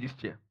you hear me with this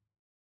chair?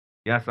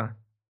 You understand?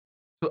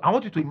 So I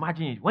want you to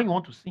imagine it when you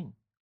want to sing.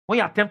 When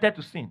you are tempted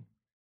to sing,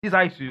 this is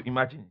how you should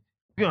imagine it.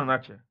 Be on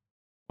that chair.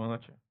 On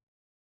that chair.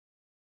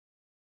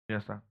 You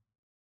understand?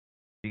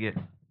 You get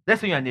it?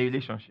 Let's say you're in a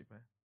relationship.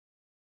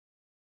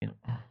 You know.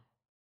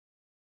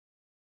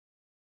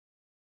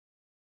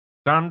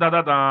 Dan da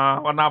da da.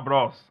 Warner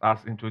Bros.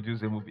 Has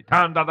introduced a movie.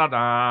 Dan da da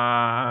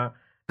da.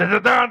 Da da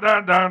da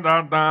da da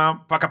da da.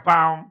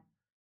 Paka-pam.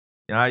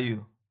 Yeah,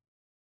 you.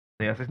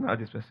 Then you're sitting at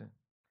this person.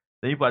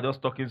 Then people are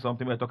just talking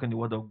something. We're talking the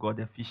word of God.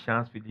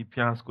 Ephesians,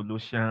 Philippians,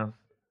 Colossians.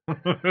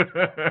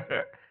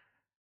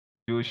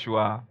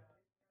 Joshua.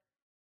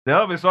 Then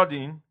all of a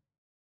sudden,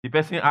 the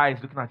person's eye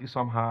is looking at you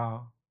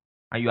somehow.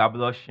 And you are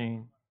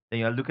blushing. Then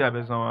you're looking at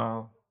it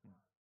somehow.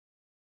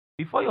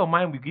 Before your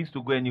mind begins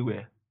to go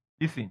anywhere,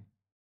 listen.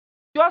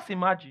 Just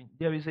imagine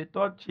there is a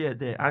third chair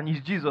there, and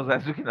it's Jesus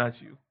that's looking at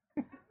you.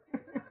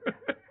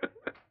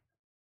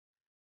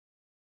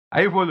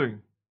 Are you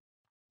following?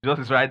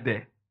 Jesus is right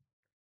there.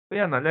 So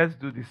yeah, now let's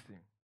do this thing.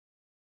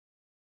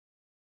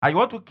 And you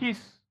want to kiss?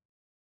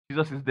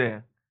 Jesus is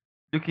there.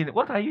 Looking,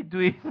 what are you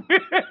doing?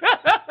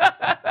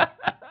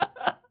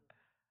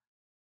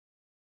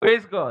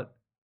 Praise God.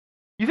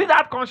 You see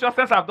that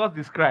consciousness I've just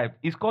described?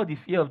 It's called the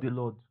fear of the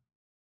Lord.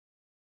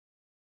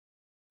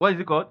 What is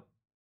it called?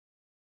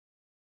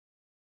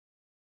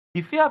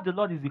 The fear of the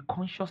Lord is the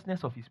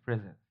consciousness of his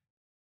presence.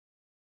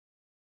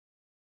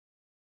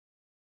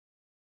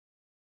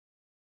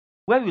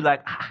 Where we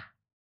like,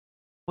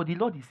 but the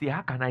Lord is here,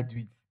 how can I do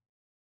it?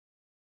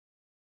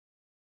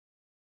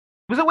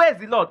 We say, where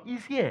is the Lord?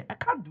 He's here. I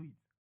can't do it.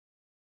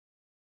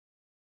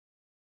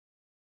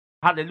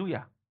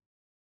 Hallelujah.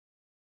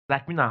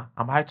 Like me now,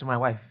 I'm married to my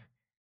wife.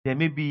 Then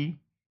maybe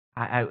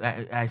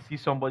I see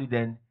somebody,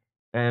 then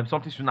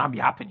something should not be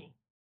happening.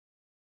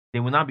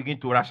 Then we now begin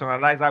to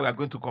rationalize how we are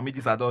going to commit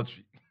this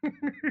adultery.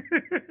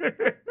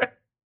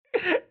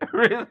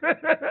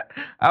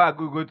 How are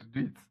we going to do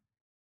it?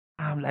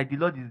 I'm like, the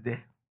Lord is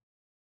there.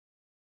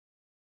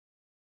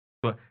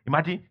 So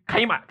imagine,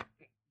 can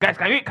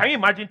you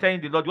imagine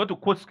telling the Lord, you want to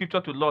quote scripture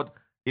to the Lord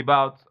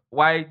about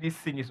why this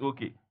sin is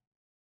okay?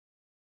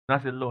 And I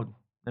said, Lord,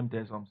 let me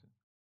tell you something.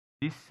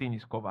 This sin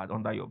is covered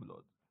under your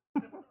blood.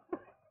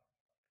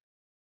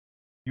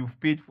 You've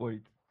paid for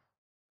it.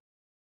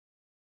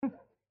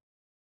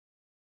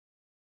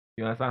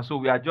 You understand? So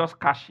we are just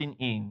cashing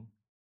in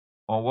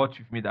on what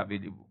you've made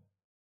available.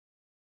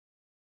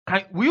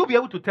 Will you be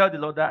able to tell the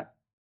Lord that?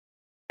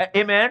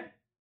 Amen?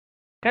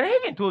 Ken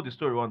Hagin told the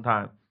story one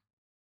time.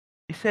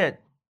 He said,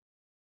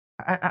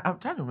 I'm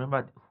trying to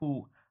remember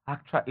who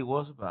actually it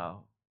was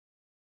about.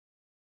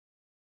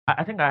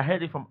 I think I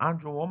heard it from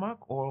Andrew Womack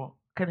or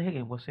Ken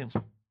Hagin was him.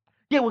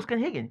 Yeah, it was Ken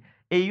Hagin.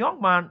 A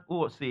young man who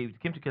was saved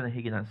came to Ken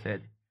Hagin and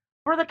said,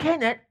 Brother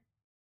Kenneth,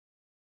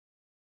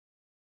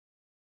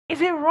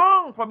 is it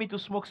wrong for me to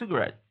smoke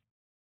cigarette?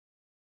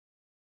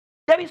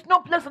 There is no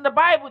place in the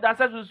Bible that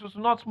says we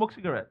should not smoke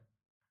cigarette.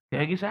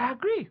 Ken Hagin said, I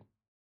agree. He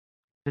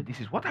said, this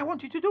is what I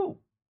want you to do.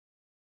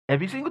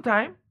 Every single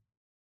time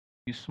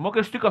you smoke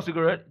a stick of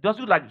cigarette, just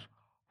do like this.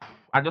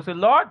 And just say,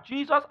 Lord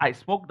Jesus, I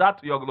smoke that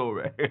to your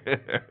glory.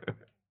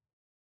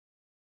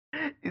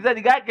 He said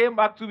the guy came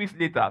back 2 weeks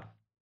later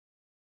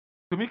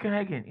to me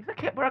again. He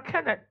said, Brother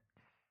Kenneth,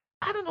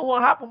 I don't know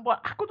what happened, but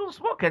I couldn't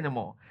smoke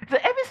anymore. He said,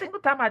 every single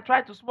time I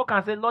tried to smoke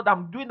and say, Lord,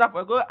 I'm doing that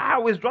for God, I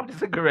always drop the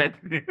cigarette.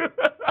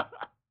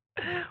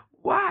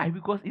 Why?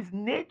 Because his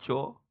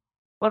nature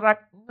was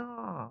like,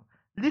 no.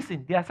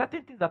 Listen, there are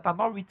certain things that are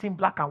not written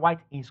black and white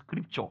in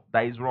scripture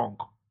that is wrong.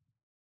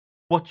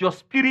 But your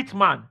spirit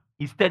man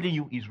is telling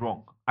you is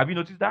wrong. Have you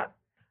noticed that?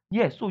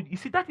 Yes, so you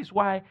see, that is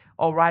why,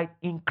 all right,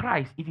 in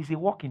Christ, it is a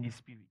walk in the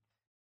spirit.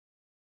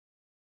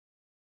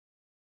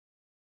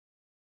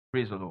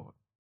 Praise the Lord.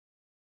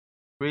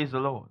 Praise the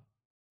Lord.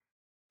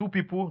 Two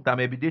people that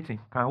may be dating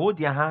can hold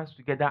their hands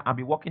together and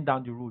be walking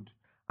down the road,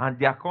 and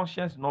their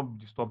conscience not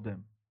disturb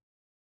them.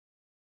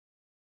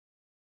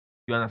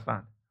 You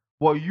understand?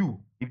 But you,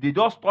 if they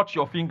just touch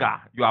your finger,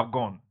 you have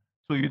gone.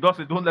 So you just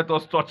say, don't let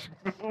us touch.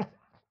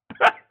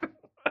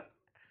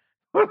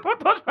 Don't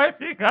touch my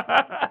finger.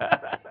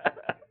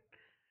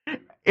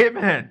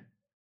 Amen.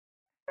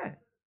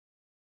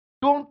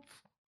 Don't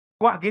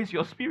go against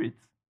your spirit.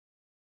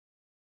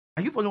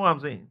 Are you following what I'm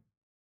saying?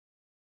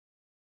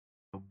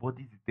 Your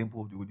body is the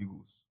temple of the Holy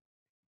Ghost.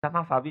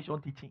 Eternal salvation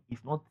teaching is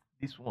not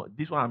this one.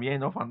 This one I'm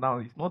hearing off and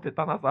down. It's not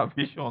eternal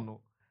salvation. No.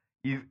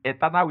 It's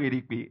eternal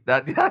weripe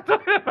that they are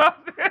talking about.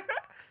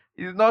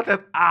 It's not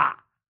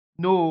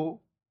no.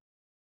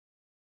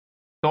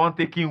 Someone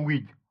taking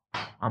weed.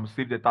 I'm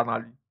saved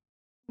eternally.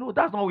 No,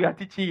 that's not what we are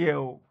teaching here.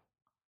 You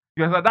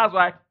understand? That's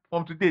why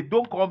from today,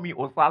 don't call me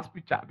Osas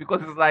preacher,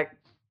 because it's like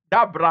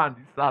that brand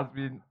has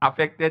been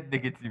affected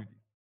negatively.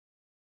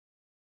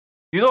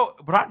 You know,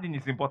 branding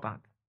is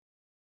important.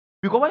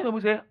 Because when people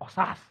say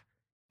Osas,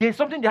 there's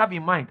something they have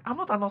in mind. I'm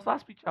not an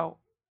Osas preacher.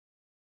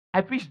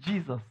 I preach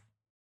Jesus.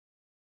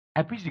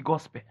 I preach the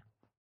gospel.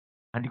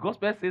 And the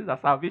gospel says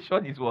that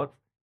salvation is what?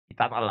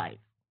 Eternal life.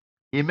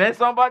 Amen,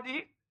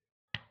 somebody?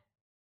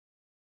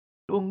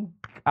 Don't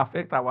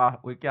affect our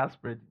Wikia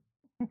spreading.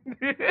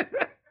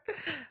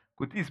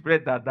 Could he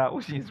spread that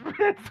ocean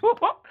spread? So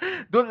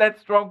don't let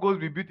strongholds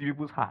be built in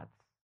people's hearts.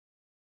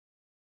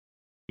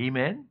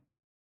 Amen.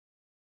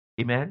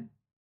 Amen.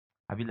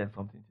 Have you learned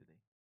something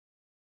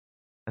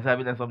today? Have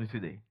you learned something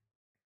today?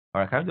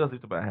 All right, can we just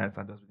lift up our hands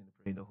and just begin to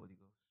pray in the Holy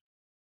Ghost?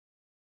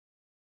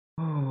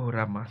 Oh,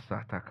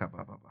 Ramasata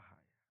Kababahaya.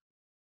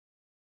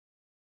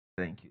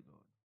 Thank you,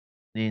 Lord.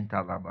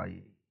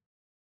 Nintalabaye.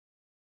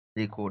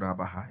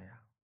 Dekorabahaya.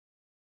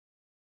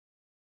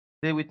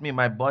 Say with me,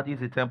 my body is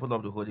the temple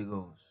of the Holy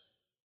Ghost.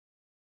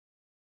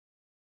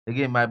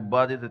 Again, my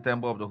body is the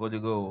temple of the Holy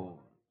Ghost.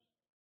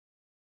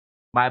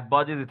 My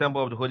body is the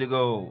temple of the Holy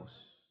Ghost.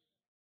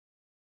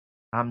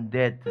 I'm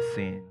dead to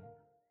sin.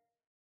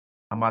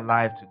 I'm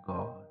alive to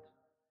God.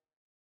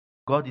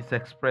 God is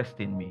expressed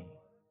in me.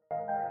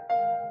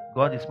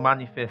 God is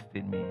manifest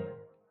in me.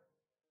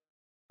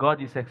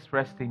 God is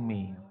expressed in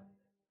me.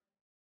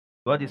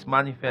 God is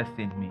manifest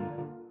in me.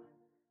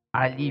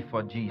 I live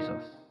for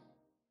Jesus.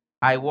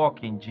 I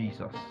walk in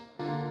Jesus.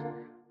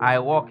 I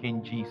walk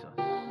in Jesus.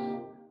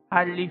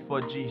 I live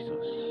for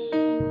Jesus.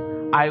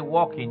 I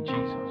walk in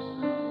Jesus.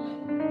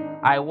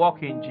 I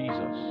walk in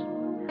Jesus.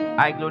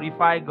 I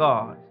glorify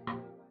God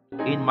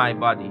in my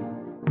body.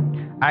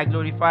 I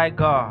glorify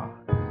God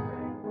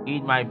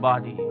in my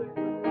body.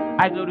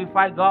 I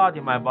glorify God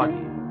in my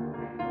body.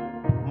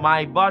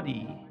 My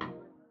body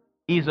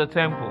is a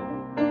temple.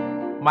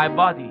 My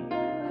body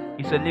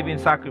is a living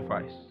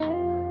sacrifice.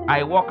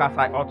 I walk as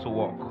I ought to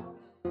walk.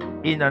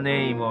 In the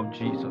name of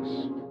Jesus.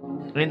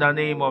 In the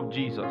name of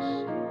Jesus.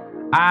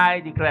 I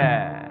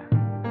declare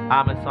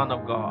I'm a son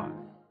of God.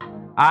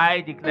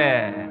 I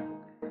declare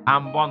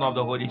I'm born of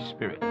the Holy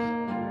Spirit.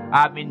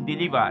 I've been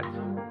delivered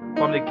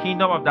from the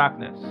kingdom of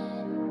darkness,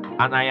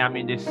 and I am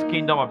in this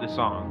kingdom of the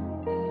Son.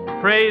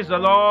 Praise the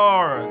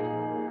Lord.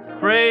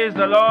 Praise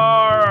the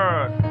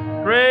Lord.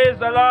 Praise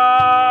the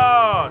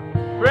Lord.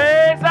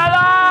 Praise the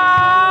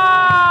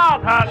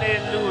Lord.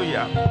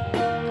 Hallelujah.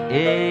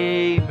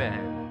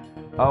 Amen.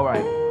 All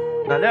right.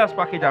 Now let us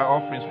package our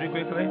offerings really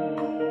quickly.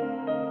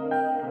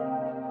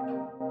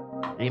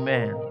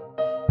 Amen.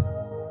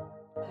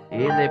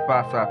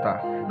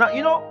 Now,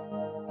 you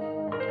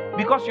know,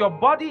 because your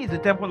body is the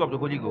temple of the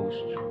Holy Ghost,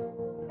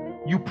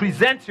 you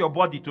present your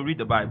body to read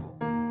the Bible.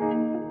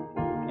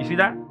 You see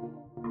that?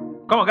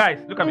 Come on,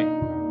 guys, look at me.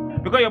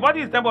 Because your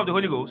body is the temple of the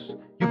Holy Ghost,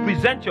 you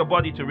present your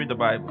body to read the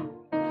Bible.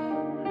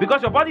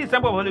 Because your body is the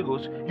temple of the Holy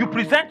Ghost, you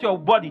present your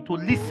body to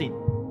listen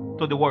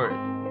to the word.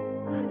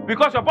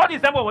 Because your body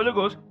is the temple of the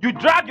Holy Ghost, you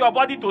drag your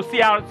body to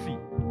CRC.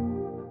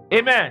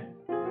 Amen.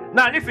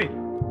 Now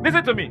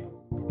listen to me.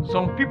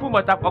 Some people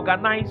might have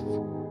organized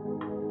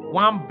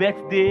one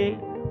birthday,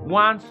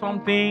 one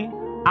something,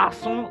 as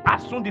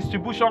soon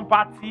distribution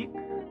party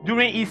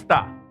during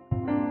Easter.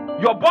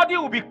 Your body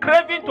will be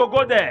craving to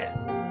go there.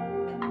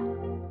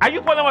 Are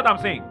you following what I'm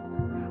saying?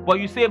 But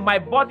you say, my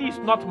body is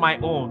not my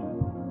own.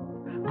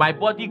 My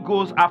body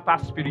goes after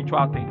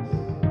spiritual things.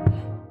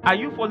 Are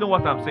you following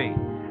what I'm saying?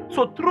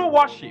 So through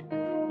worship,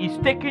 it's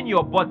taking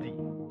your body,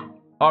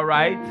 all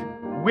right,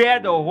 where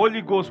the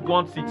Holy Ghost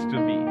wants it to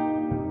be.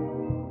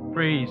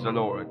 Praise the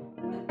Lord.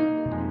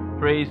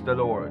 Praise the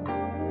Lord.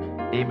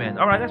 Amen.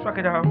 All right, let's pack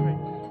it out, friends.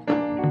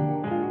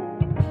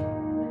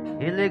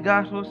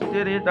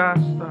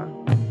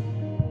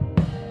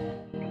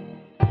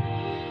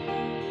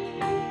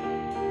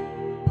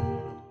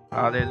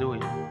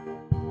 Hallelujah.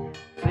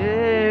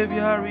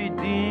 Savior,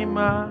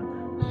 Redeemer,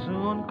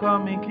 soon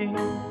coming King,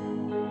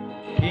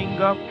 King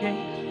of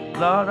Kings,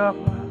 Lord of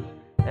Lords,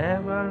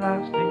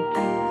 everlasting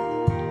King.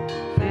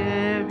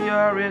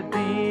 Savior,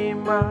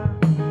 Redeemer,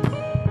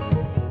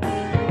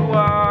 you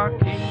are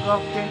King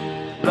of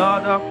Kings,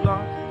 Lord of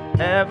Lords,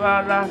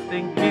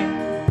 everlasting King.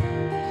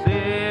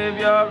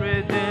 Savior,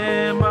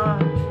 Redeemer,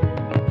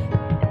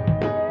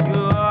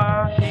 you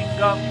are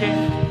King of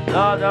Kings,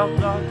 Lord of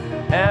Lords,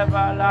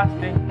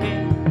 everlasting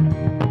King.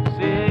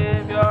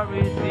 Savior,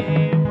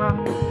 Redeemer,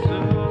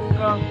 soon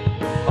come.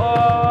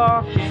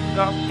 Oh, King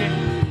of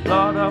Kings,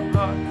 Lord of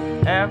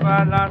Lords,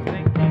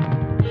 everlasting King.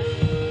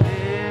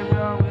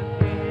 Savior,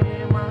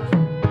 Redeemer,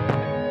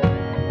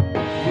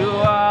 you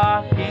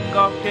are King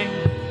of Kings,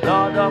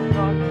 Lord of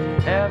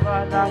Lords,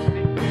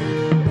 everlasting King.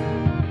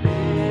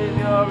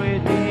 Savior,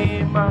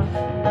 Redeemer.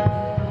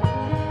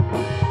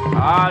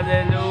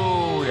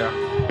 Hallelujah.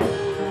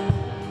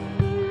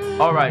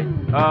 All right.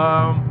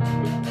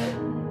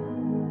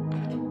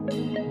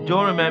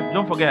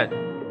 Don't forget,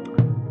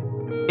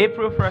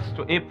 April 1st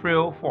to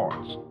April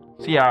 4th,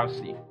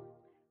 CRC.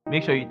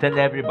 Make sure you tell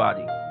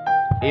everybody.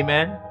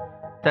 Amen.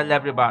 Tell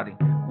everybody.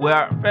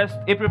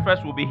 April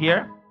 1st will be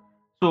here.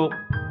 So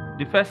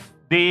the first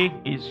day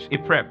is a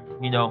prep,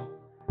 you know.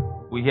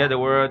 We hear the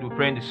word, we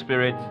pray in the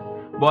spirit.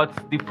 But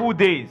the full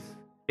days,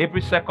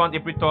 April 2nd,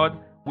 April 3rd,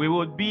 we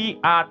will be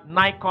at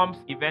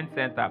NICOM's Event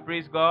Center.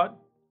 Praise God.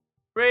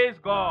 Praise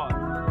God.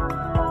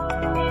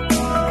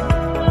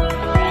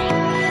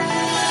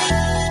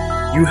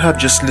 You have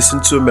just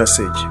listened to a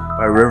message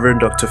by Reverend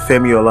Dr.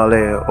 Femi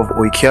Olaleye of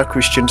Oikea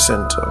Christian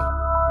Center.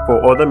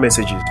 For other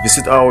messages,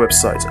 visit our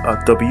website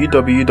at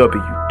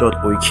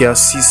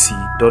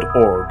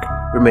www.oikeacc.org.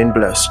 Remain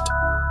blessed.